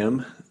that I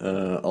am.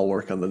 I'll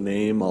work on the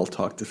name. I'll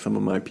talk to some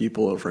of my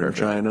people over in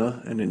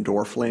China and in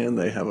Dorfland.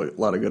 They have a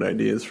lot of good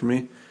ideas for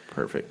me.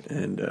 Perfect.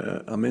 And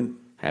I'm in.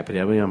 Happy to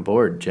have you on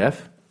board,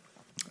 Jeff.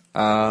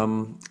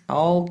 I'll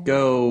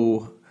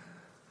go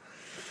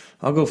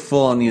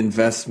full on the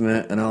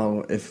investment,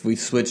 and if we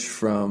switch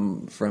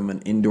from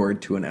an indoor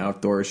to an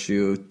outdoor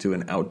shoe to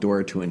an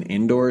outdoor to an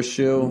indoor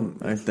shoe,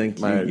 I think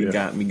you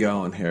got me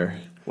going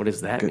here. What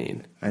does that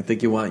mean? I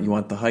think you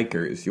want the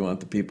hikers, you want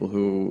the people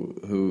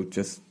who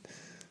just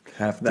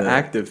have The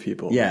active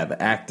people. Yeah,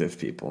 the active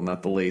people,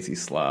 not the lazy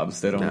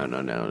slobs. They don't.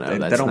 No. They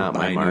That's don't not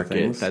my buy market.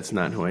 things. That's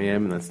not who I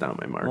am, and that's not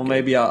my market. Well,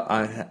 maybe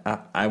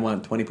I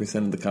want 20%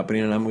 of the company,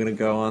 and I'm going to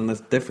go on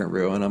this different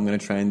route, and I'm going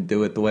to try and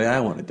do it the way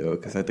I want to do it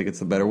because I think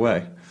it's a better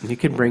way. You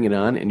can bring it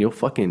on, and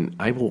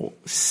I will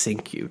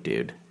sink you,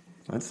 dude.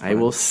 That's I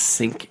fine. will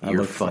sink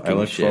your fucking I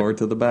look ship. forward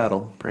to the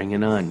battle. Bring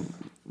it on,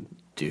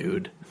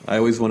 dude. I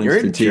always won in You're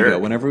a Stratego.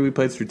 jerk. Whenever we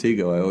played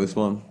Stratego, I always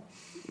won.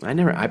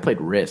 I played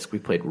Risk. We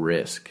played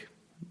Risk,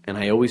 and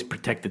I always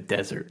protect the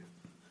desert.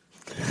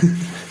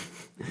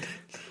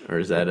 Or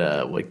is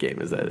that what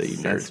game is that you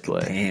nerds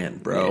play? Japan,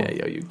 bro.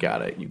 Yeah, you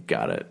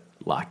gotta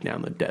lock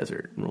down the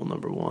desert. Rule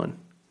number 1.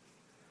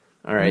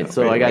 All right,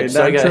 so I got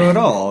true at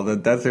all. The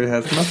desert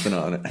has nothing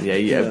on it.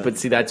 Yeah. But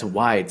see, that's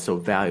why it's so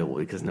valuable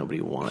because nobody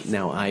wants.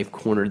 Now I've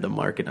cornered the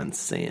market on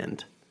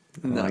sand.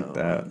 Like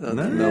that. That's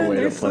no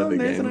way to play the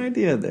There's game. an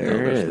idea there.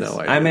 There is. no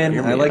idea. I'm in.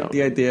 Hear me I like out.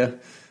 the idea.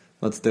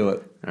 Let's do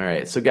it. All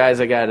right, so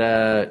guys, I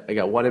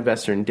got one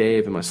investor in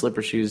Dave in my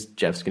slipper shoes.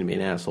 Jeff's going to be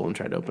an asshole and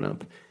try to open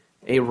up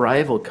a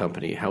rival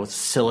company. How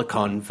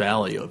Silicon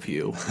Valley of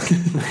you?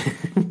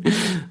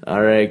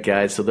 All right,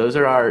 guys. So those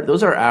are our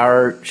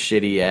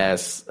shitty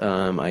ass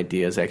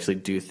ideas. I actually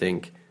do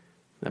think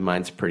that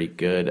mine's pretty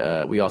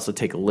good. We also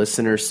take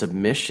listener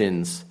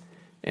submissions,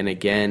 and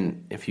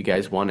again, if you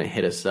guys want to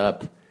hit us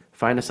up,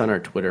 find us on our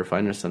Twitter,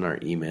 find us on our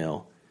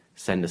email,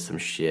 send us some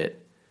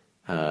shit,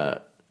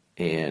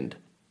 and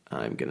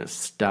I'm going to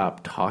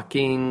stop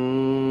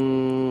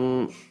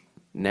talking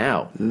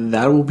now.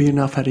 That will be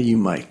enough out of you,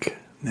 Mike.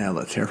 Now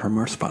let's hear from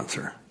our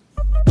sponsor.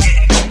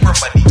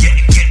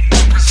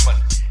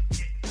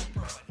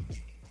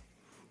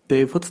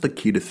 Dave, what's the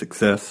key to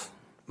success?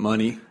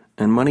 Money.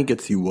 And money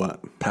gets you what?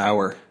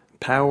 Power.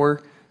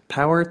 Power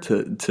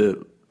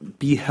to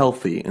be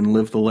healthy and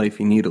live the life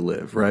you need to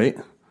live, right?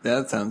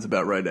 That sounds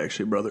about right,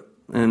 actually, brother.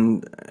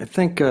 And I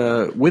think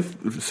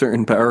with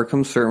certain power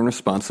comes certain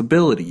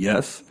responsibility,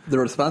 yes? The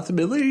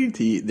responsibility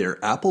to eat their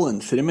apple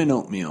and cinnamon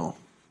oatmeal.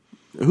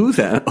 Who's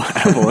that?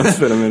 Apple and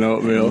cinnamon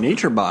oatmeal.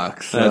 Nature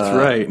Box. That's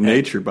right,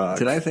 Nature Box.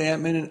 Did I say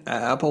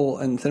apple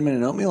and cinnamon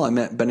and oatmeal? I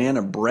meant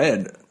banana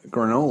bread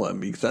granola,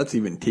 because that's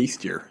even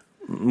tastier.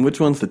 Which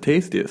one's the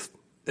tastiest?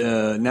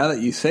 Now that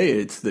you say it,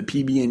 it's the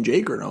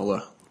PB&J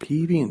granola.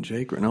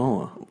 PB&J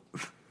granola.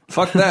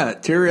 Fuck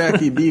that.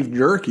 Teriyaki beef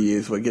jerky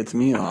is what gets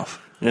me off.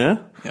 Yeah?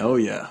 Oh,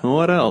 yeah.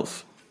 What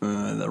else?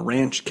 The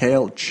ranch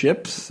kale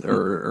chips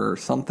or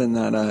something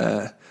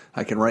that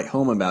I can write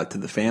home about to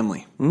the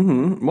family.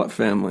 Mm-hmm. What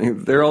family?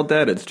 They're all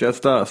dead. It's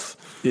just us.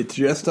 It's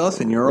just us,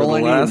 and you're We're all I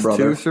the need, last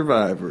brother. two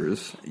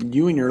survivors.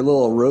 You and your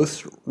little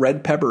roast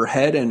red pepper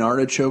head and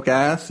artichoke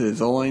ass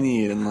is all I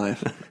need in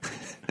life.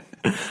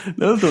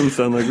 Those don't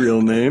sound like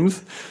real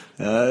names.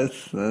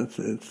 It's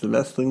the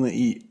best thing to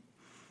eat.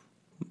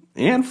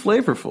 And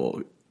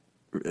flavorful.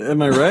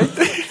 Am I right?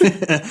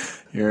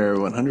 You're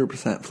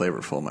 100%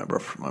 flavorful,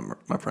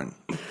 my friend.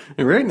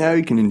 And right now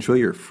you can enjoy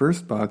your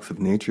first box of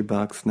Nature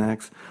Box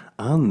snacks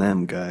on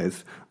them,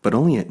 guys. But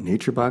only at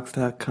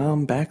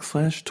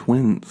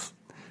naturebox.com/twins.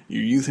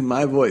 You're using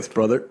my voice,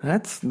 brother.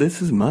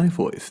 This is my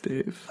voice,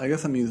 Dave. I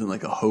guess I'm using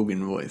like a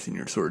Hogan voice, and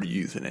you're sort of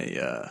using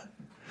a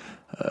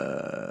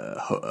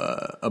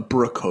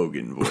Brooke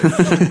Hogan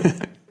voice.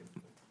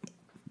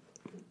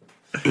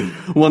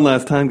 One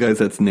last time, guys,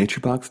 that's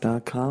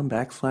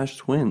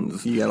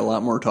naturebox.com/twins. You got a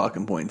lot more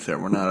talking points there.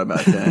 We're not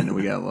about done.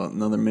 We got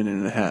another minute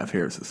and a half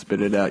here, so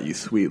spit it out, you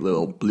sweet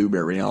little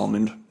blueberry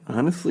almond.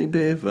 Honestly,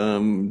 Dave,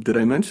 did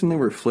I mention they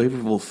were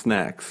flavorful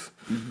snacks?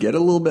 Get a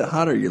little bit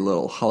hotter, you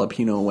little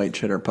jalapeno white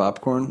cheddar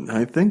popcorn.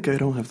 I think I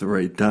don't have the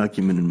right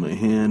document in my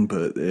hand,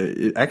 but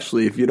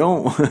actually, if you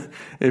don't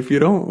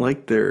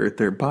like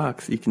their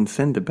box, you can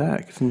send it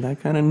back. Isn't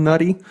that kind of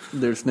nutty?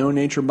 There's no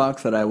Nature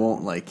Box that I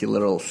won't like, you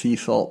little sea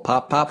salt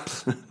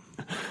pops.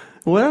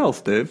 What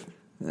else, Dave?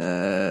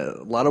 A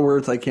lot of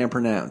words I can't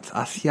pronounce.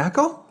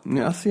 Asiago?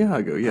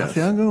 Asiago, yes.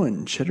 Asiago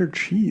and cheddar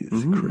cheese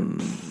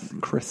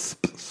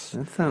crisps.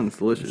 That sounds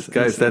delicious.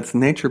 Guys, that's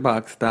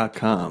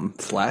naturebox.com.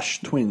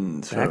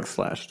 /twins.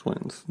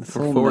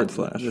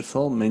 /twins. This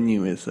whole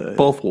menu is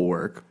both will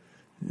work.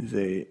 Is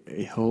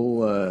a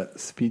whole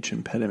speech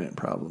impediment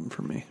problem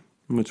for me.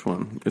 Which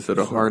one? Is it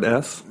a hard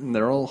S?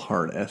 They're all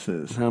hard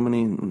S's. How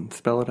many?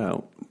 Spell it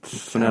out.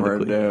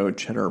 Sourdough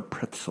cheddar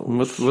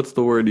pretzels. What's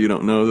the word you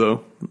don't know,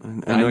 though?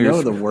 I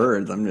know the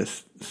words.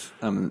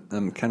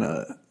 I'm kind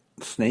of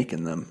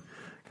snaking them.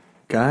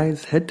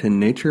 Guys, head to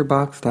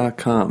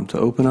naturebox.com to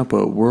open up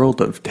a world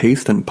of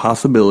taste and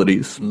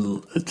possibilities.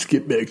 Let's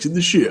get back to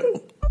the show.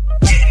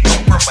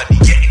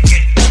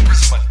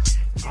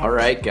 All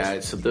right,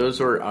 guys. So those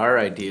were our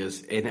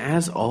ideas. And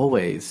as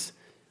always,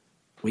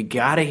 we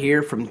got to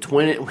hear from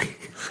Twin.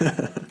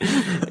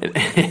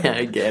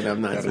 Again, I'm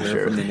not so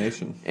sure. From the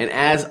nation. And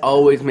as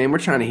always, man, we're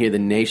trying to hear the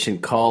nation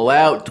call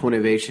out.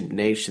 Twinnovation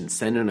Nation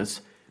sending us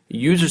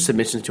user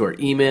submissions to our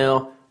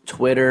email,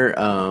 Twitter.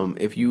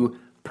 If you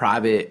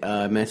private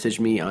message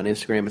me on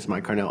Instagram, it's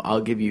Mike Carnell.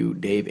 I'll give you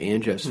Dave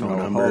and Jeff's phone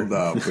number. Hold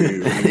up.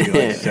 We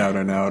like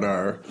shouting out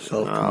our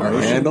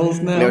handles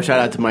now. Yo, shout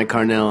out to Mike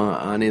Carnell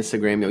on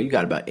Instagram. Yo, you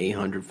got about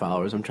 800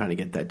 followers. I'm trying to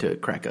get that to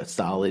crack a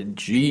solid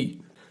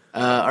G.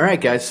 All right,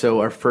 guys.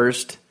 So our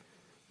first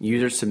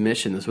user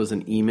submission. This was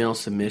an email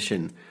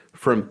submission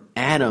from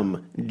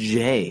Adam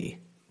J.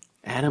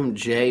 Adam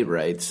J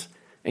writes,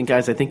 and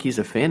guys, I think he's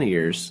a fan of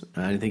yours.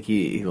 I think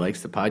he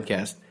likes the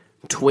podcast.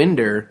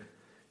 Twinder,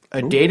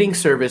 a dating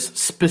service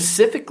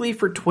specifically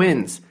for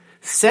twins,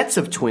 sets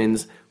of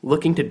twins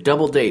looking to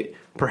double date,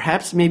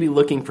 perhaps maybe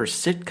looking for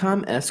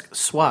sitcom-esque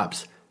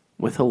swaps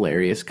with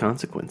hilarious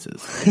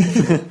consequences.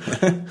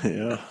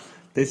 Yeah.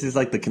 This is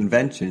like the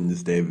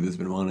conventions Dave has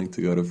been wanting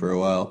to go to for a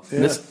while.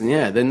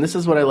 Yeah. Then this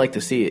is what I like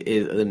to see,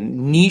 is the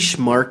niche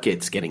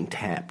markets getting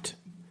tapped.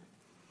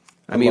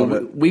 I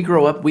mean, we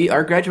grow up,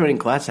 our graduating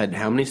class had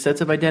how many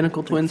sets of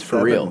identical twins?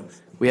 For real.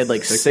 We had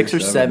like six or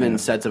seven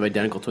sets of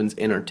identical twins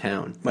in our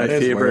town. My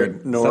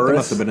favorite, Norris. Something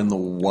must have been in the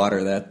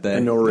water that day. I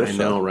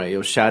know, right?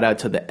 Yo, shout out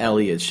to the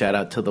Elliots, shout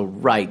out to the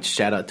Wrights,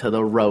 shout out to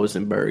the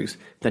Rosenbergs,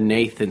 the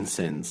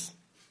Nathansons.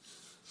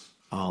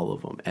 All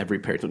of them, every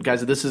pair.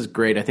 Guys, this is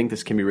great. I think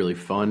this can be really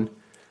fun.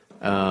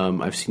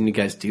 I've seen you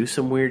guys do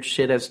some weird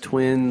shit as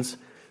twins.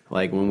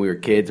 Like when we were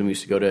kids and we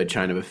used to go to a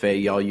China buffet,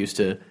 y'all used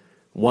to,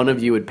 one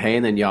of you would pay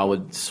and then y'all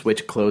would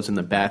switch clothes in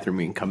the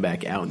bathroom and come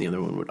back out and the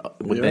other one would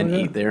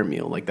eat their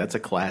meal. Like that's a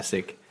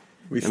classic.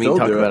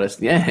 Talk about a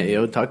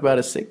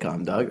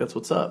sitcom, dog. That's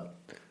what's up.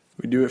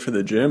 We do it for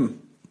the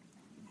gym.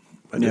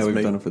 We've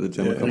done it for the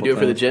gym. Yeah. We do it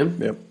for the gym?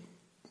 Yep.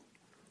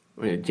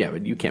 I mean, yeah,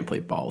 but you can't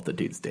play ball with the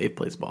dudes Dave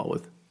plays ball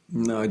with.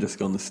 No, I just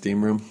go in the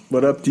steam room.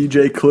 What up,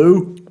 DJ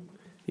Clue?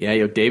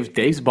 Yeah,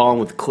 Dave's balling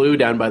with Clue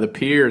down by the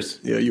piers.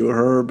 Yeah, you a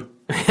herb.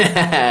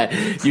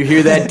 You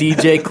hear that,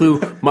 DJ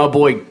Clue? My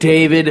boy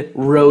David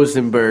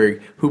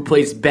Rosenberg, who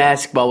plays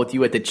basketball with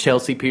you at the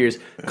Chelsea Piers,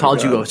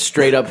 called you a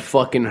straight up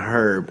fucking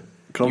herb.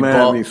 Come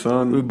at me,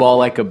 son. You ball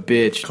like a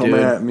bitch, Come dude.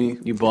 at me.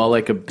 You ball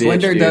like a bitch,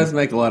 Twinder dude. does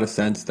make a lot of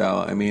sense, though.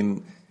 I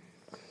mean,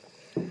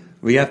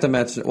 we have to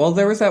mention... Well,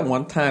 there was that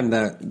one time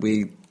that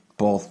we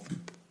both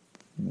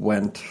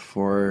went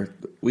for...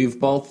 We've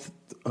both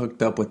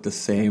hooked up with the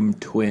same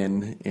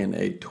twin in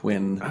a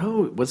twin...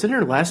 Oh, wasn't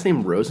her last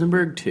name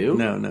Rosenberg, too?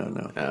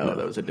 No. Oh,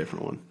 that was a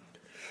different one.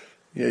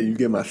 Yeah, you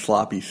get my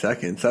sloppy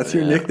seconds. That's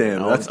your nickname.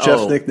 That's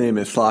Jeff's nickname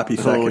is sloppy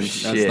seconds. Oh,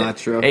 shit. That's not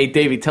true. Hey,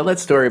 Davey, tell that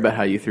story about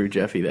how you threw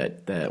Jeffy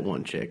that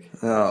one chick.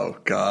 Oh,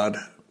 God.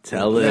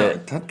 Tell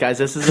it. Guys,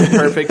 this is a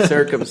perfect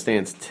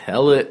circumstance.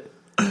 Tell it.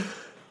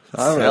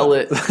 Tell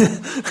it.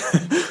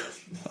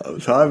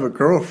 So I have a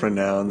girlfriend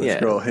now, and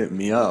this girl hit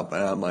me up,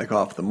 and I'm like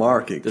off the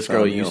market. This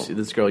girl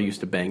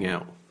used to bang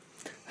out.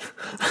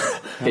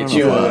 Hit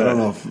you up. I don't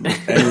know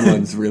if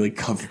anyone's really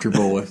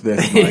comfortable with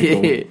this,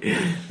 Michael.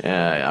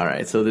 All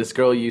right, so this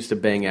girl used to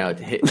bang out,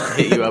 hit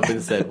you up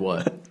and said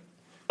what?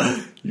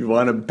 You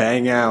want to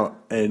bang out,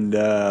 and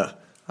I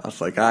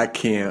was like, I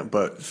can't,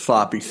 but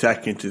sloppy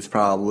seconds is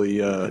probably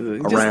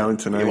around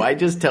tonight. I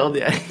just told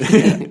you.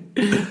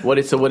 What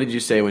did you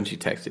say when she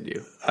texted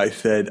you? I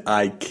said,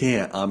 I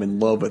can't. I'm in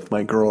love with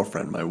my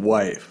girlfriend, my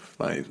wife,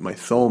 my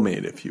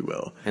soulmate, if you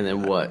will. And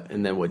then what?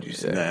 And then what'd you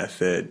say? And I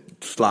said,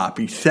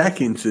 sloppy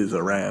seconds is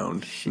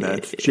around. And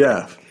that's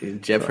Jeff.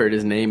 Jeff heard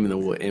his name in the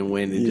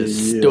wind and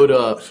just stood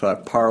up. So I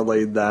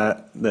parlayed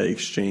that. They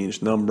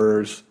exchanged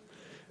numbers.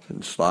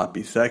 And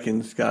sloppy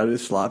seconds got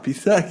his sloppy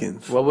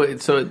seconds. Well,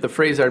 so the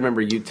phrase I remember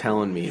you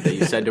telling me that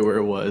you said to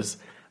her was,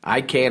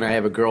 I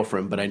have a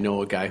girlfriend, but I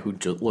know a guy who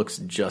looks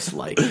just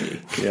like me.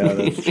 Yeah,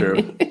 that's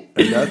true.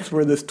 And that's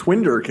where this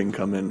Twinder can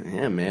come in.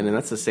 Yeah, man, and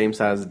that's the same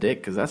size dick,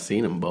 because I've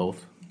seen them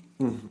both.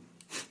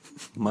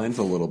 Mine's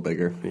a little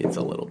bigger. It's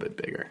a little bit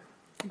bigger.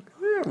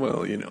 Yeah,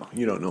 well, you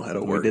don't know how to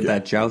work We did it.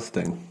 that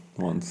jousting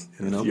once.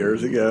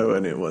 Years ago,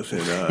 and it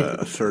wasn't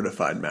a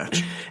certified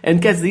match.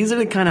 And guys, these are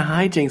the kind of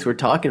hijinks we're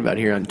talking about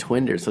here on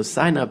Twinder. So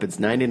sign up. It's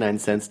 99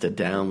 cents to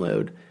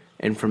download.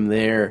 And from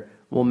there,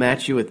 we'll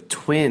match you with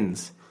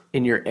twins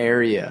in your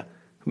area.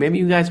 Maybe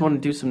you guys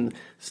want to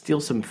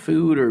steal some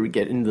food or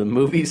get into the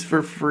movies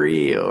for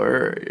free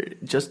or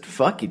just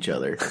fuck each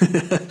other.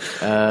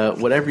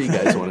 Whatever you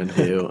guys want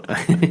to do.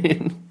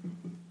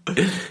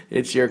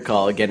 It's your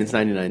call. Again, it's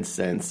 99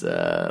 cents,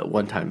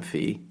 one-time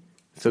fee.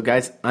 So,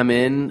 guys, I'm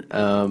in.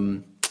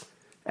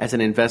 As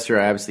an investor,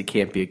 I obviously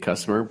can't be a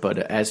customer, but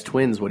as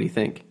twins, what do you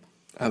think?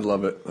 I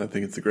love it. I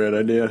think it's a great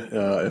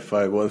idea. If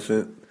I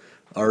wasn't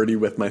already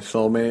with my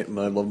soulmate and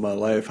I love my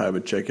life, I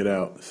would check it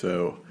out.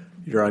 So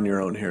you're on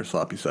your own here,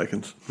 Sloppy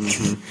Seconds.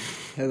 Mm-hmm.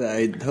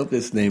 I hope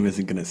this name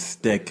isn't going to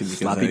stick.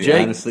 Sloppy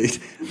Jake? Honestly,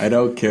 I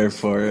don't care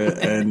for it.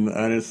 And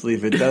honestly,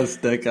 if it does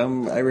stick,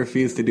 I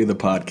refuse to do the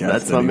podcast.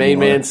 That's my main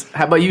man's.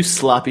 How about you,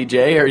 Sloppy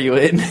J? Are you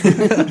in?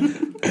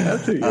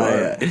 That's who you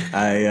are.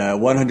 I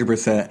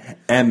 100%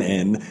 am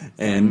in,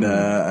 and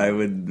I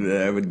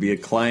would be a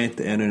client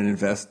and an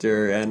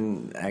investor,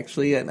 and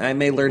actually, I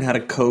may learn how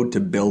to code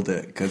to build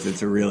it because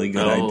it's a really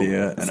good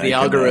idea. It's the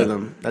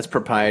algorithm. That's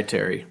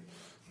proprietary.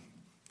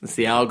 It's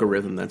the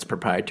algorithm that's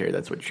proprietary.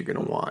 That's what you're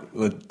going to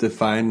want.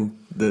 Define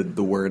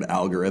the word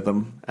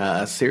algorithm.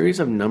 A series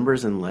of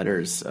numbers and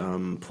letters,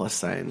 plus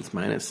signs,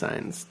 minus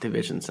signs,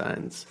 division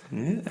signs.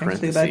 Yeah,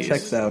 actually, that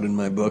checks out in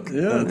my book.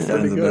 Yeah, that's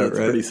pretty good. It's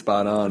pretty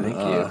spot on. Thank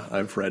you.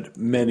 I've read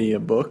many a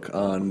book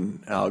on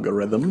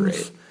algorithms.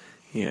 Great.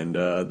 And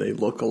they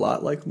look a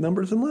lot like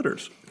numbers and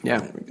letters. Yeah.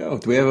 There we go.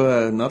 Do we have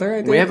another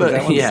idea? We have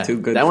that one's too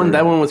good. That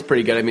one was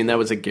pretty good. I mean, that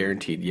was a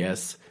guaranteed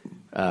yes.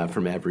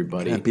 From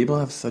everybody. Yeah, people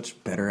have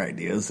such better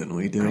ideas than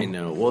we do. I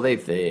know. Well, we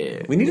need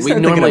to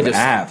start thinking of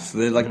apps.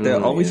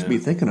 They're always should be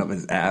thinking of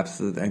as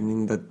apps. I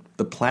mean,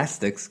 the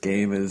plastics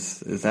game is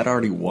that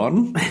already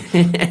won?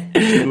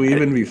 Should we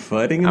even be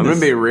fighting? I'm going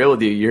to be real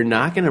with you. You're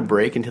not going to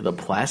break into the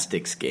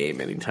plastics game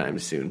anytime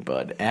soon,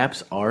 bud.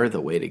 Apps are the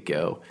way to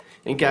go.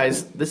 And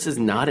guys, this is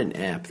not an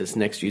app. This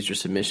next user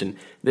submission.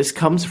 This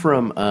comes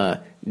from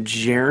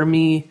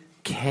Jeremy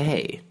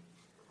K.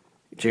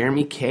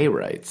 Jeremy K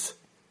writes.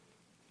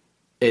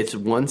 It's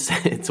one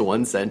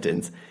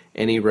sentence,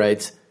 and he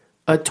writes,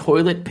 a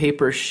toilet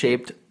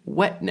paper-shaped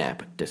wet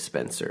nap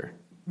dispenser.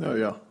 Oh,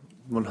 yeah,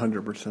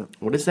 100%.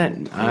 What is that?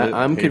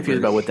 I'm confused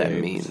about what that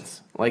means.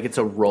 Like it's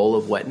a roll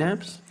of wet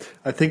naps?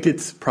 I think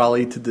it's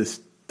probably to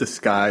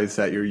disguise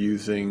that you're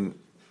using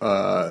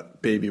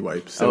baby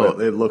wipes. So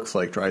it looks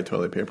like dry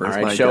toilet paper. All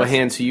right, show of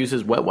hands who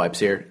uses wet wipes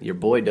here. Your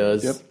boy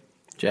does. Yep.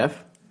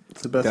 Jeff?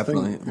 It's the best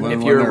thing.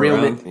 If you're a real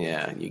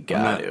man, you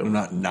got to.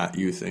 I'm not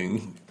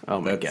using.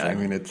 Oh, my God. I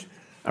mean, it's...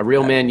 A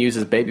real man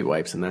uses baby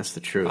wipes, and that's the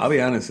truth. I'll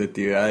be honest with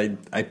you.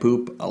 I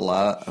poop a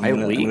lot. I'm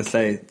going to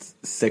say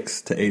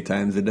 6 to 8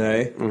 times a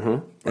day.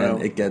 Mm-hmm.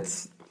 And it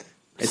gets...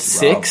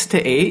 6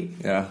 to 8?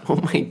 Yeah. Oh,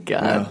 my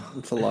God. Yeah,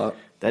 that's a lot.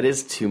 That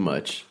is too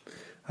much.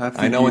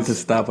 I know when to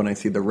stop when I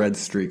see the red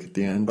streak at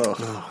the end.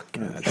 Oh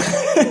God.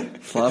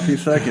 Sloppy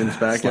seconds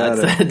back at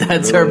it.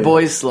 That's really, our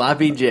boy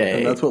Sloppy J.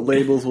 And that's what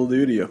labels will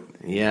do to you.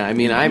 Yeah, I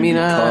mean,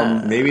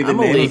 maybe the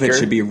name of it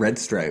should be Red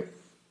Stripe.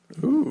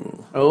 Ooh.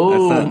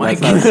 Oh my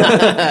God!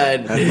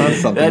 That's not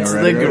something. That's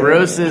the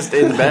grossest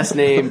and best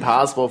name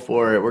possible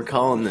for it. We're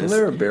calling this. Isn't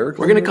there a bear?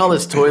 We're gonna call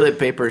this toilet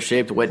paper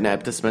shaped wet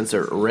nap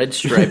dispenser Red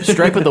Stripe.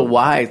 Stripe with a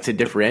Y to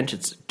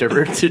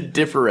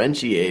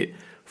differentiate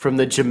from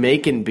the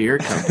Jamaican Beer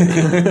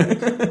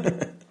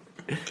Company.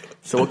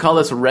 So we'll call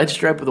this Red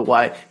Stripe with a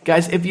Y,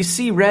 guys. If you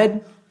see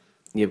red,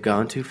 you've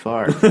gone too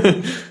far.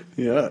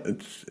 Yeah,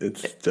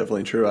 it's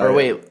definitely true. Or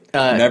wait,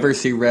 never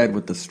see red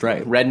with the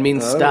stripe. Red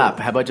means stop.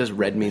 How about just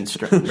red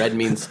means red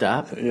means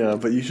stop? Yeah,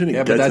 but you shouldn't.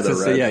 Yeah, get but that's to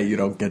the red. Yeah, you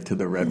don't get to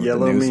the red.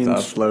 Yellow with the new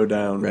means stuff. slow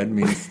down. Red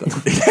means stop.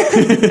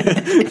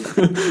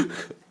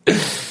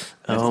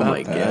 Oh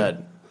my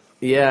God.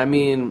 Yeah, I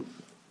mean,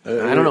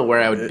 I don't know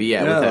where I would be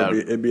at without.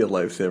 It'd be a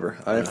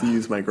lifesaver. I have to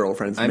use my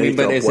girlfriend's. I mean,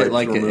 but is it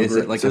like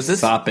So a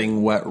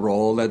sopping wet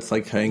roll that's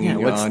like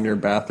hanging on your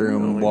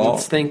bathroom wall?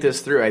 Let's think this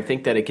through. I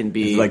think that it can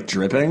be It's like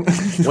dripping.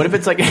 What if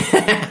it's like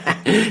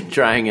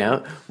drying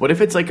out? What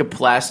if it's like a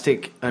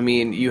plastic? I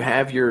mean, you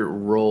have your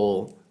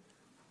roll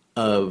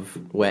of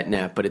wet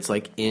nap, but it's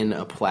like in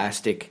a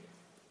plastic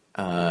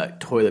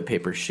toilet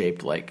paper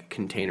shaped like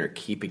container,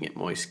 keeping it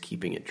moist,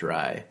 keeping it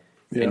dry,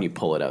 and you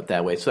pull it out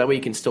that way. So that way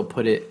you can still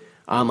put it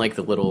on like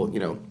the little,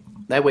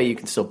 that way you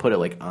can still put it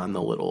like on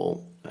the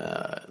little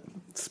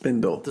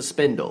spindle. The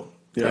spindle.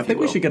 Yeah, I think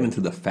we should get into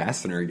the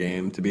fastener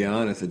game, to be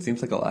honest. It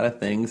seems like a lot of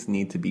things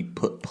need to be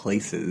put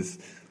places.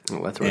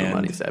 Well, that's where the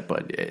money's at,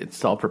 but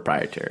it's all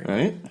proprietary.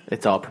 Right?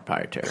 It's all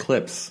proprietary.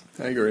 Clips.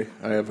 I agree.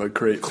 I have a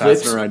great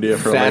Clips, fastener idea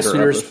for fasteners, a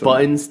later episode.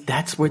 buttons.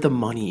 That's where the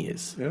money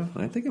is. Yeah,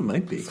 I think it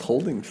might be. It's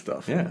holding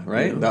stuff. Yeah,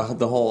 right? Yeah.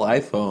 The whole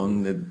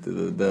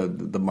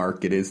iPhone, the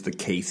market is the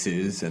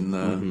cases and the...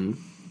 Mm-hmm.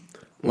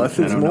 Less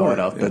is more. What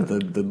else,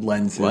 the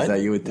lenses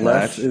that you attach.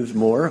 Less is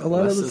more. A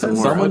lot of the time.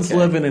 Someone's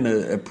living in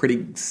a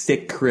pretty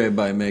sick crib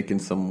by making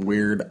some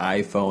weird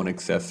iPhone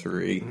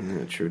accessory.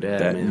 True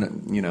that,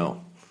 man.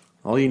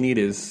 All you need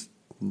is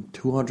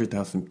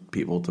 200,000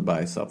 people to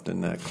buy something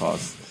that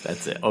costs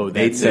that's it. Oh,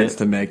 that's 8 cents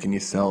to make, and you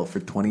sell it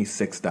for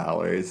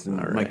 $26. And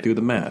right. Mike, do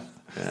the math.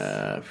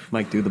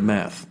 Mike, do the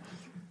math.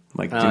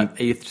 Mike,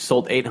 you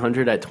sold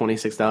 800 at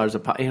 $26 a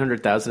pop.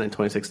 800,000 at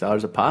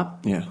 $26 a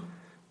pop. Yeah.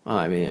 Oh,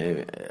 I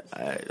mean,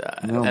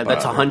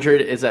 that's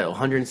 100. Is that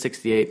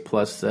 168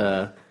 plus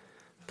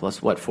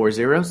what? 4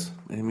 zeros?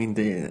 I mean,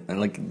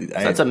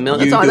 that's a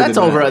million. That's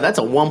over. That's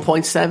a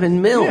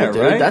 1.7 mil, dude.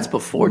 Right? That's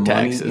before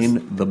taxes.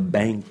 In the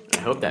bank. I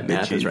hope that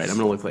math is right. I'm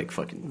gonna look like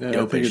fucking dope.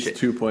 I think it's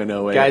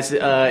 2.08. Guys,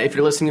 if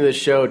you're listening to this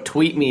show,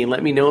 tweet me and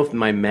let me know if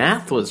my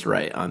math was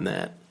right on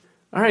that.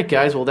 All right,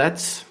 guys. Well,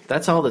 that's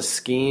all the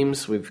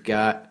schemes we've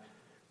got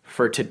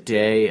for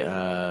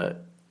today.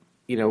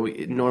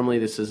 Normally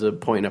this is a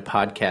point in a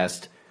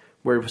podcast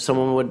where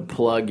someone would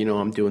plug,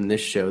 I'm doing this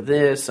show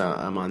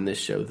I'm on this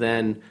show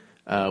then.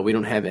 We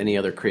don't have any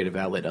other creative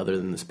outlet other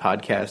than this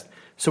podcast.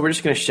 So we're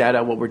just going to shout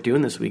out what we're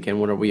doing this weekend.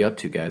 What are we up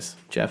to, guys?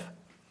 Jeff?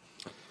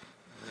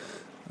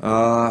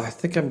 I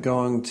think I'm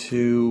going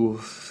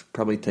to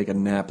probably take a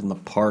nap in the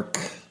park.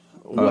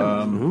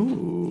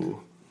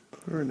 Ooh.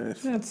 Very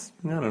nice. I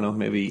don't know,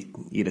 maybe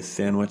eat a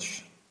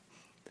sandwich.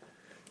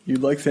 You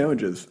like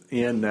sandwiches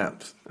and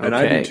naps. And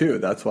Okay. I do too.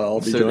 That's why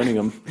I'll be joining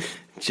them.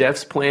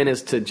 Jeff's plan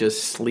is to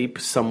just sleep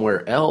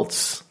somewhere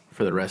else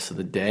for the rest of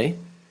the day.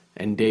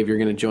 And Dave, you're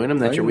going to join him?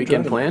 That's your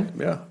weekend plan?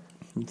 Yeah.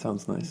 That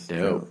sounds nice.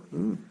 Dope.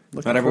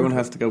 Not everyone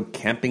has to go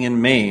camping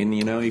in Maine.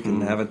 You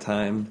can have a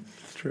time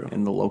true.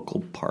 in the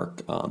local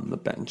park on the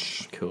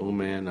bench. Cool,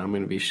 man. I'm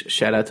going to be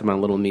shout out to my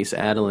little niece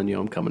Adeline.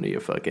 I'm coming to your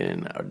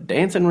fucking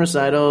dancing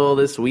recital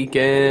this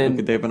weekend.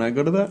 Could Dave and I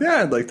go to that?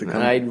 Yeah, I'd like to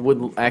come. I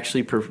would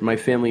actually my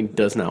family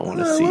does not want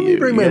to see let you. me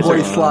bring my guys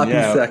boy are- Sloppy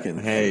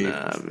second. Hey.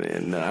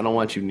 man, no, I don't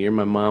want you near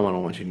my mom. I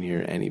don't want you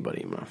near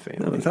anybody in my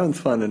family. No, it sounds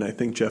fun, and I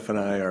think Jeff and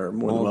I are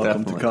more than Oh, welcome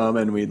definitely. to come,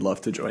 and we'd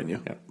love to join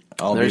you. Yeah.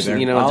 I'll There's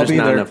be there. there's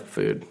not enough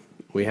food.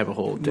 We have a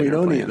whole dinner We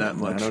don't plan. eat that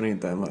much. I don't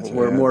eat that much.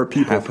 We're I had more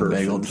people half a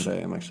bagel persons.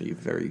 today. I'm actually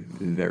very,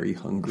 very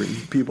hungry.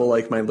 People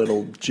like my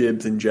little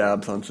jibs and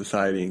jabs on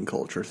society and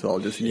culture, so I'll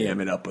just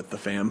yam it up with the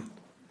fam.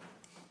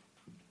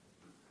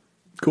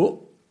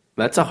 Cool.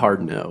 That's a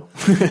hard no.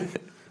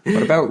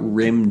 What about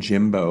Rim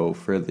Jimbo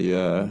for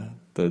the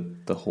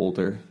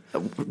holder?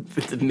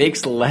 It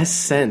makes less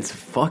sense.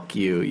 Fuck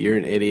you. You're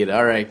an idiot.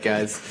 All right,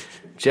 guys.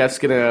 Jeff's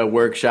going to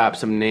workshop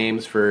some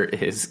names for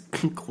his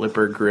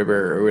Clipper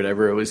Gribber or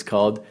whatever it was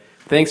called.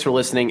 Thanks for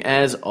listening.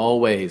 As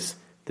always,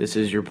 this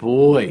is your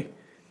boy,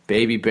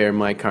 Baby Bear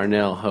Mike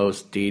Carnell,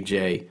 host,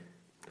 DJ,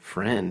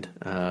 friend.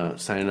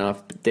 Signing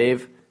off.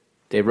 Dave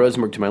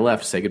Rosenberg to my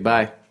left. Say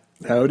goodbye.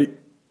 Howdy.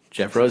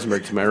 Jeff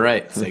Rosenberg to my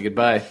right. Say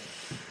goodbye.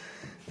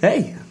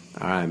 Hey.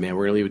 All right, man.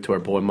 We're going to leave it to our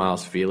boy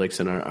Miles Felix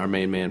and our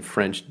main man,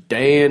 French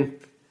Dan.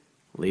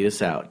 Lead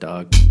us out,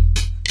 dog.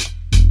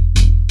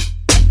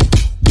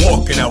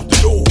 Walking out the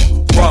door,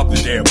 rob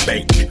the damn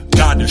bank,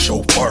 got the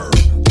chauffeur,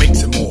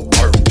 mixing more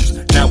pearls,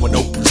 now an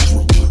open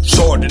screw,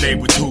 Chardonnay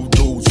with 2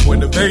 dudes for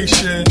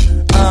innovation.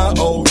 I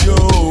owe you.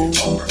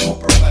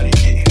 Oprah money,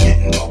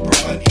 getting Oprah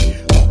money.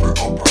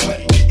 Oprah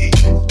money,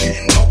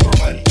 getting Oprah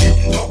money,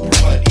 getting Oprah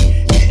money,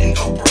 getting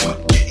Oprah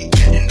money,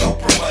 getting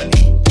Oprah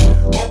money,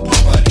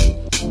 Oprah money.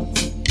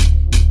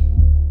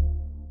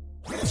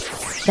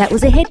 That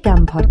was a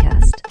HeadGum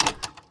podcast.